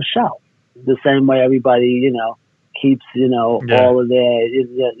up on the shelf. The same way everybody, you know, keeps, you know, all of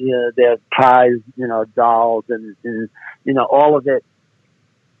their prize, you know, dolls and, you know, all of it.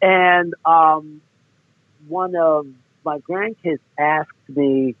 And one of my grandkids asked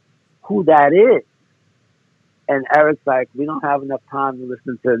me who that is. And Eric's like, we don't have enough time to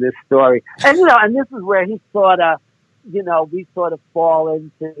listen to this story. And, you know, and this is where he sort of, you know, we sort of fall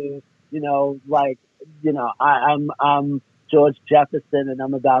into, you know, like, you know, I'm George Jefferson, and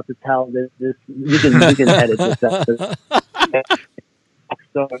I'm about to tell this you can edit this up.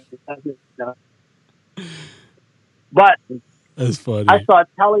 But that's funny. I start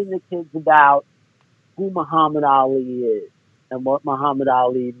telling the kids about who Muhammad Ali is and what Muhammad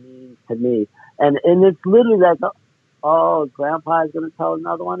Ali means to me. And it's literally like, oh, Grandpa's going to tell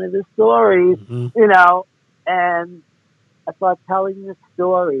another one of his stories, you know. And I start telling the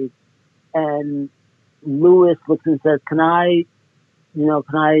story, and Lewis looks and says, can I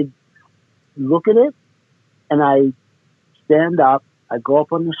look at it? And I stand up, I go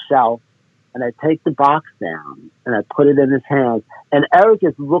up on the shelf, and I take the box down, and I put it in his hands. And Eric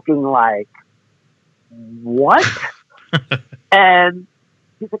is looking like, what? And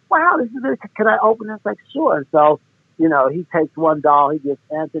he's like, wow, this is really, can I open this? Like, sure. And so, he takes one doll, he gives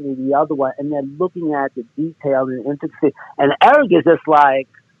Anthony the other one, and they're looking at the detail and intricacy. And Eric is just like,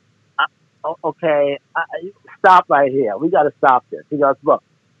 okay, stop right here. We got to stop this. He goes, look,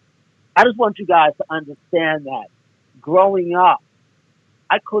 I just want you guys to understand that growing up,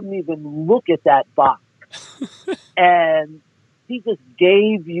 I couldn't even look at that box. And he just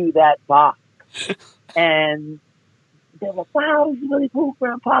gave you that box. And they're like, wow, this is really cool,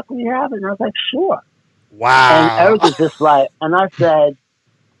 Grandpa. Can we have it? And I was like, sure. Wow. And Eric was just like, and I said,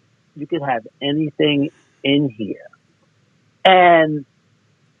 you could have anything in here. And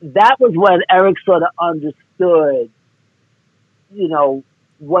that was when Eric sort of understood,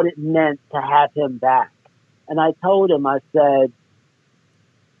 what it meant to have him back. And I told him, I said,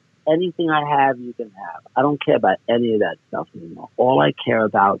 anything I have, you can have. I don't care about any of that stuff anymore. All I care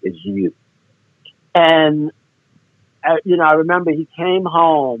about is you. And, I remember he came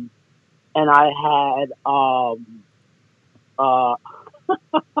home and I had,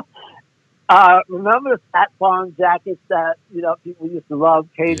 remember the Fat Farm jackets that, people used to love,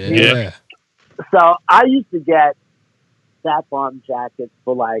 KG? Yeah. So I used to get Fat Farm jackets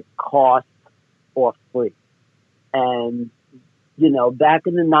for like cost or free. And, back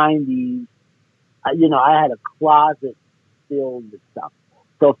in the 90s, I had a closet filled with stuff.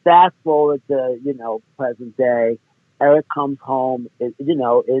 So fast forward to, present day, Eric comes home,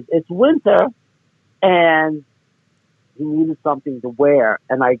 it's winter, and he needed something to wear.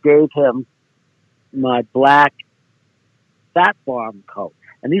 And I gave him my black Fat Farm coat.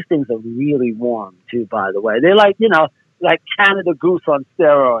 And these things are really warm, too, by the way. They're like, like Canada Goose on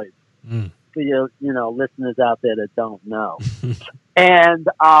steroids. Mm. For your, listeners out there that don't know. And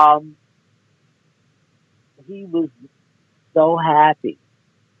he was so happy.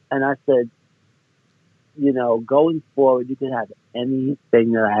 And I said, going forward, you can have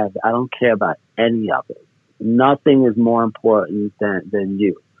anything that I have. I don't care about any of it. Nothing is more important than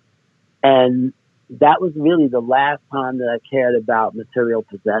you. And that was really the last time that I cared about material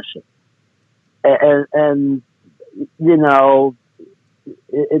possession. And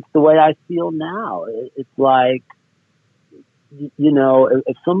it's the way I feel now. It's like,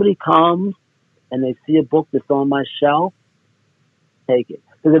 if somebody comes and they see a book that's on my shelf, take it.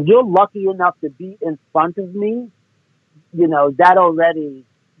 Because if you're lucky enough to be in front of me, that already,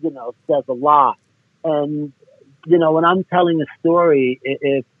 says a lot. And, when I'm telling a story,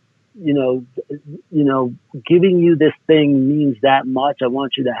 if, giving you this thing means that much, I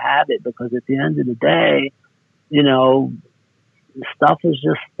want you to have it, because at the end of the day, stuff is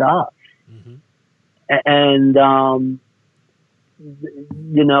just stuff. Mm-hmm. And,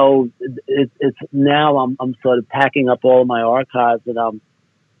 it's now I'm sort of packing up all my archives and I'm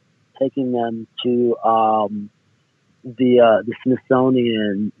taking them to the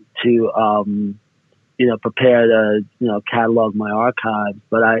Smithsonian to prepare to catalog my archives.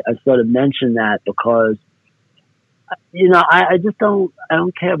 But I sort of mention that because I just don't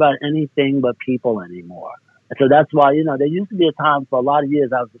care about anything but people anymore. And so that's why there used to be a time for a lot of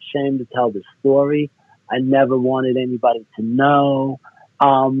years I was ashamed to tell the story. I never wanted anybody to know.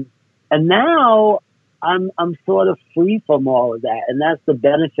 And now I'm sort of free from all of that. And that's the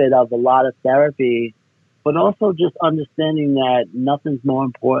benefit of a lot of therapy, but also just understanding that nothing's more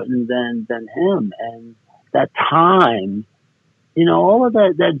important than him. And that time, all of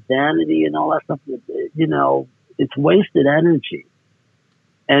that vanity and all that stuff, it's wasted energy.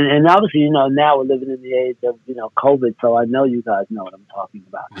 And obviously, now we're living in the age of, COVID. So I know you guys know what I'm talking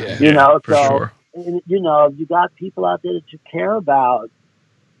about. Yeah, for sure. And, if you got people out there that you care about,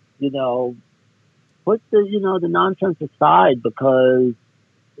 put the nonsense aside, because,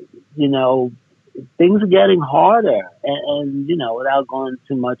 things are getting harder. And without going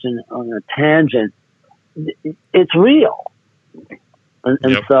too much on a tangent, it's real. And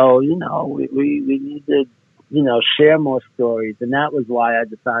Yep. so, we need to, share more stories. And that was why I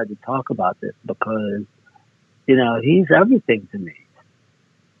decided to talk about this, because, he's everything to me.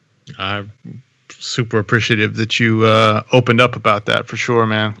 I'm super appreciative that you opened up about that, for sure,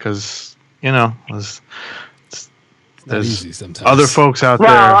 man. Because there's easy sometimes. other folks out there.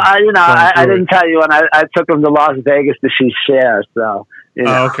 Well, I didn't tell you when I took him to Las Vegas to see Cher. So,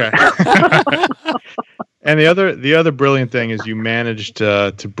 Oh, okay. And the other brilliant thing is you managed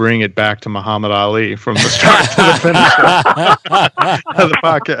to bring it back to Muhammad Ali from the start to the finish of the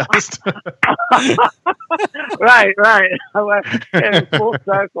podcast. Right. I went in full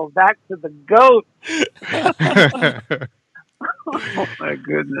circle back to the GOAT. Oh my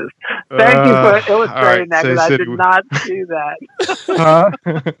goodness! Thank you for illustrating that, because I did not see that.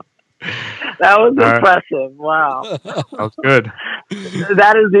 That was impressive. Wow, that was good.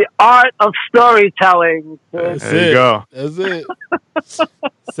 That is the art of storytelling. There you go. That's it.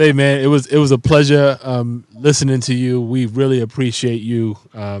 Say, man, it was a pleasure listening to you. We really appreciate you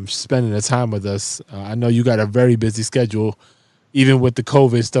spending the time with us. I know you got a very busy schedule, even with the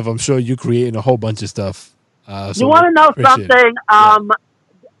COVID stuff. I'm sure you're creating a whole bunch of stuff. So you want to know something?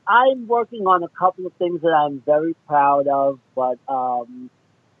 I'm working on a couple of things that I'm very proud of, but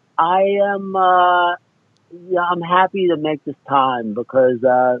I am I'm happy to make this time because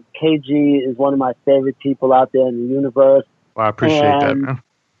KG is one of my favorite people out there in the universe. Well, I appreciate that, man.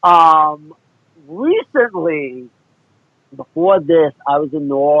 Recently, before this, I was in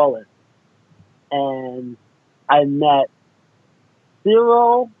New Orleans and I met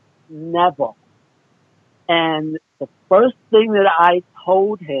Cyril Neville. And the first thing that I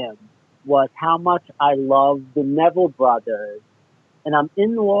told him was how much I love the Neville brothers. And I'm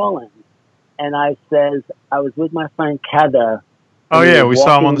in New Orleans. And I says, I was with my friend Heather. Oh, yeah, we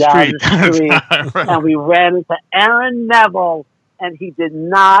saw him on the street. Right. And we ran into Aaron Neville, and he did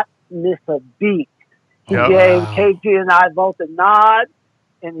not miss a beat. He gave KG and I both a nod,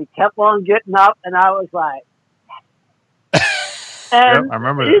 and he kept on getting up, and I was like, and, I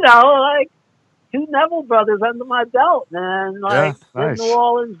remember that. You know, like, two Neville brothers under my belt, man. Like, nice. New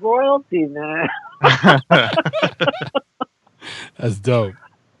Orleans royalty, man. That's dope.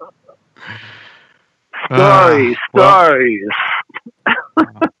 Stories.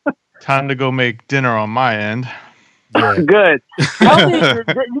 Time to go make dinner on my end. Yeah. Good. Tell me,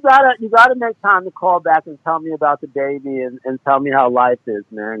 you gotta make time to call back and tell me about the baby and tell me how life is,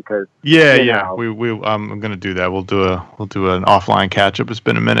 man. Cause I'm gonna do that. We'll do an offline catch up. It's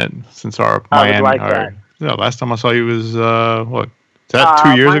been a minute since our Miami. Last time I saw you was what? Is that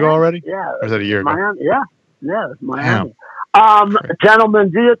 2 years ago already? Yeah. Or is that a year ago? Miami. Yeah, it's Miami. Gentlemen,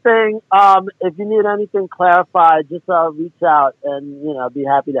 do your thing. If you need anything clarified, just reach out and be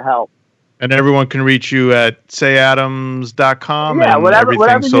happy to help. And everyone can reach you at sayadams.com. Yeah, and whatever you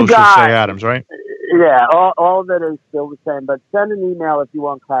social got. Say Adams, right? Yeah, all of it is still the same. But send an email if you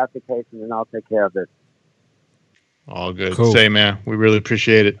want clarification, and I'll take care of it. All good. Cool. Say, man, we really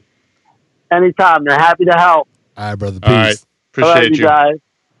appreciate it. Anytime. They're happy to help. All right, brother. Peace. All right. Appreciate you guys.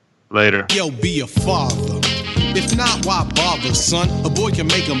 Later. Yo, be a father. If not, why bother, son? A boy can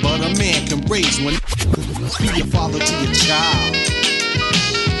make him, but a man can raise one. Be a father to your child.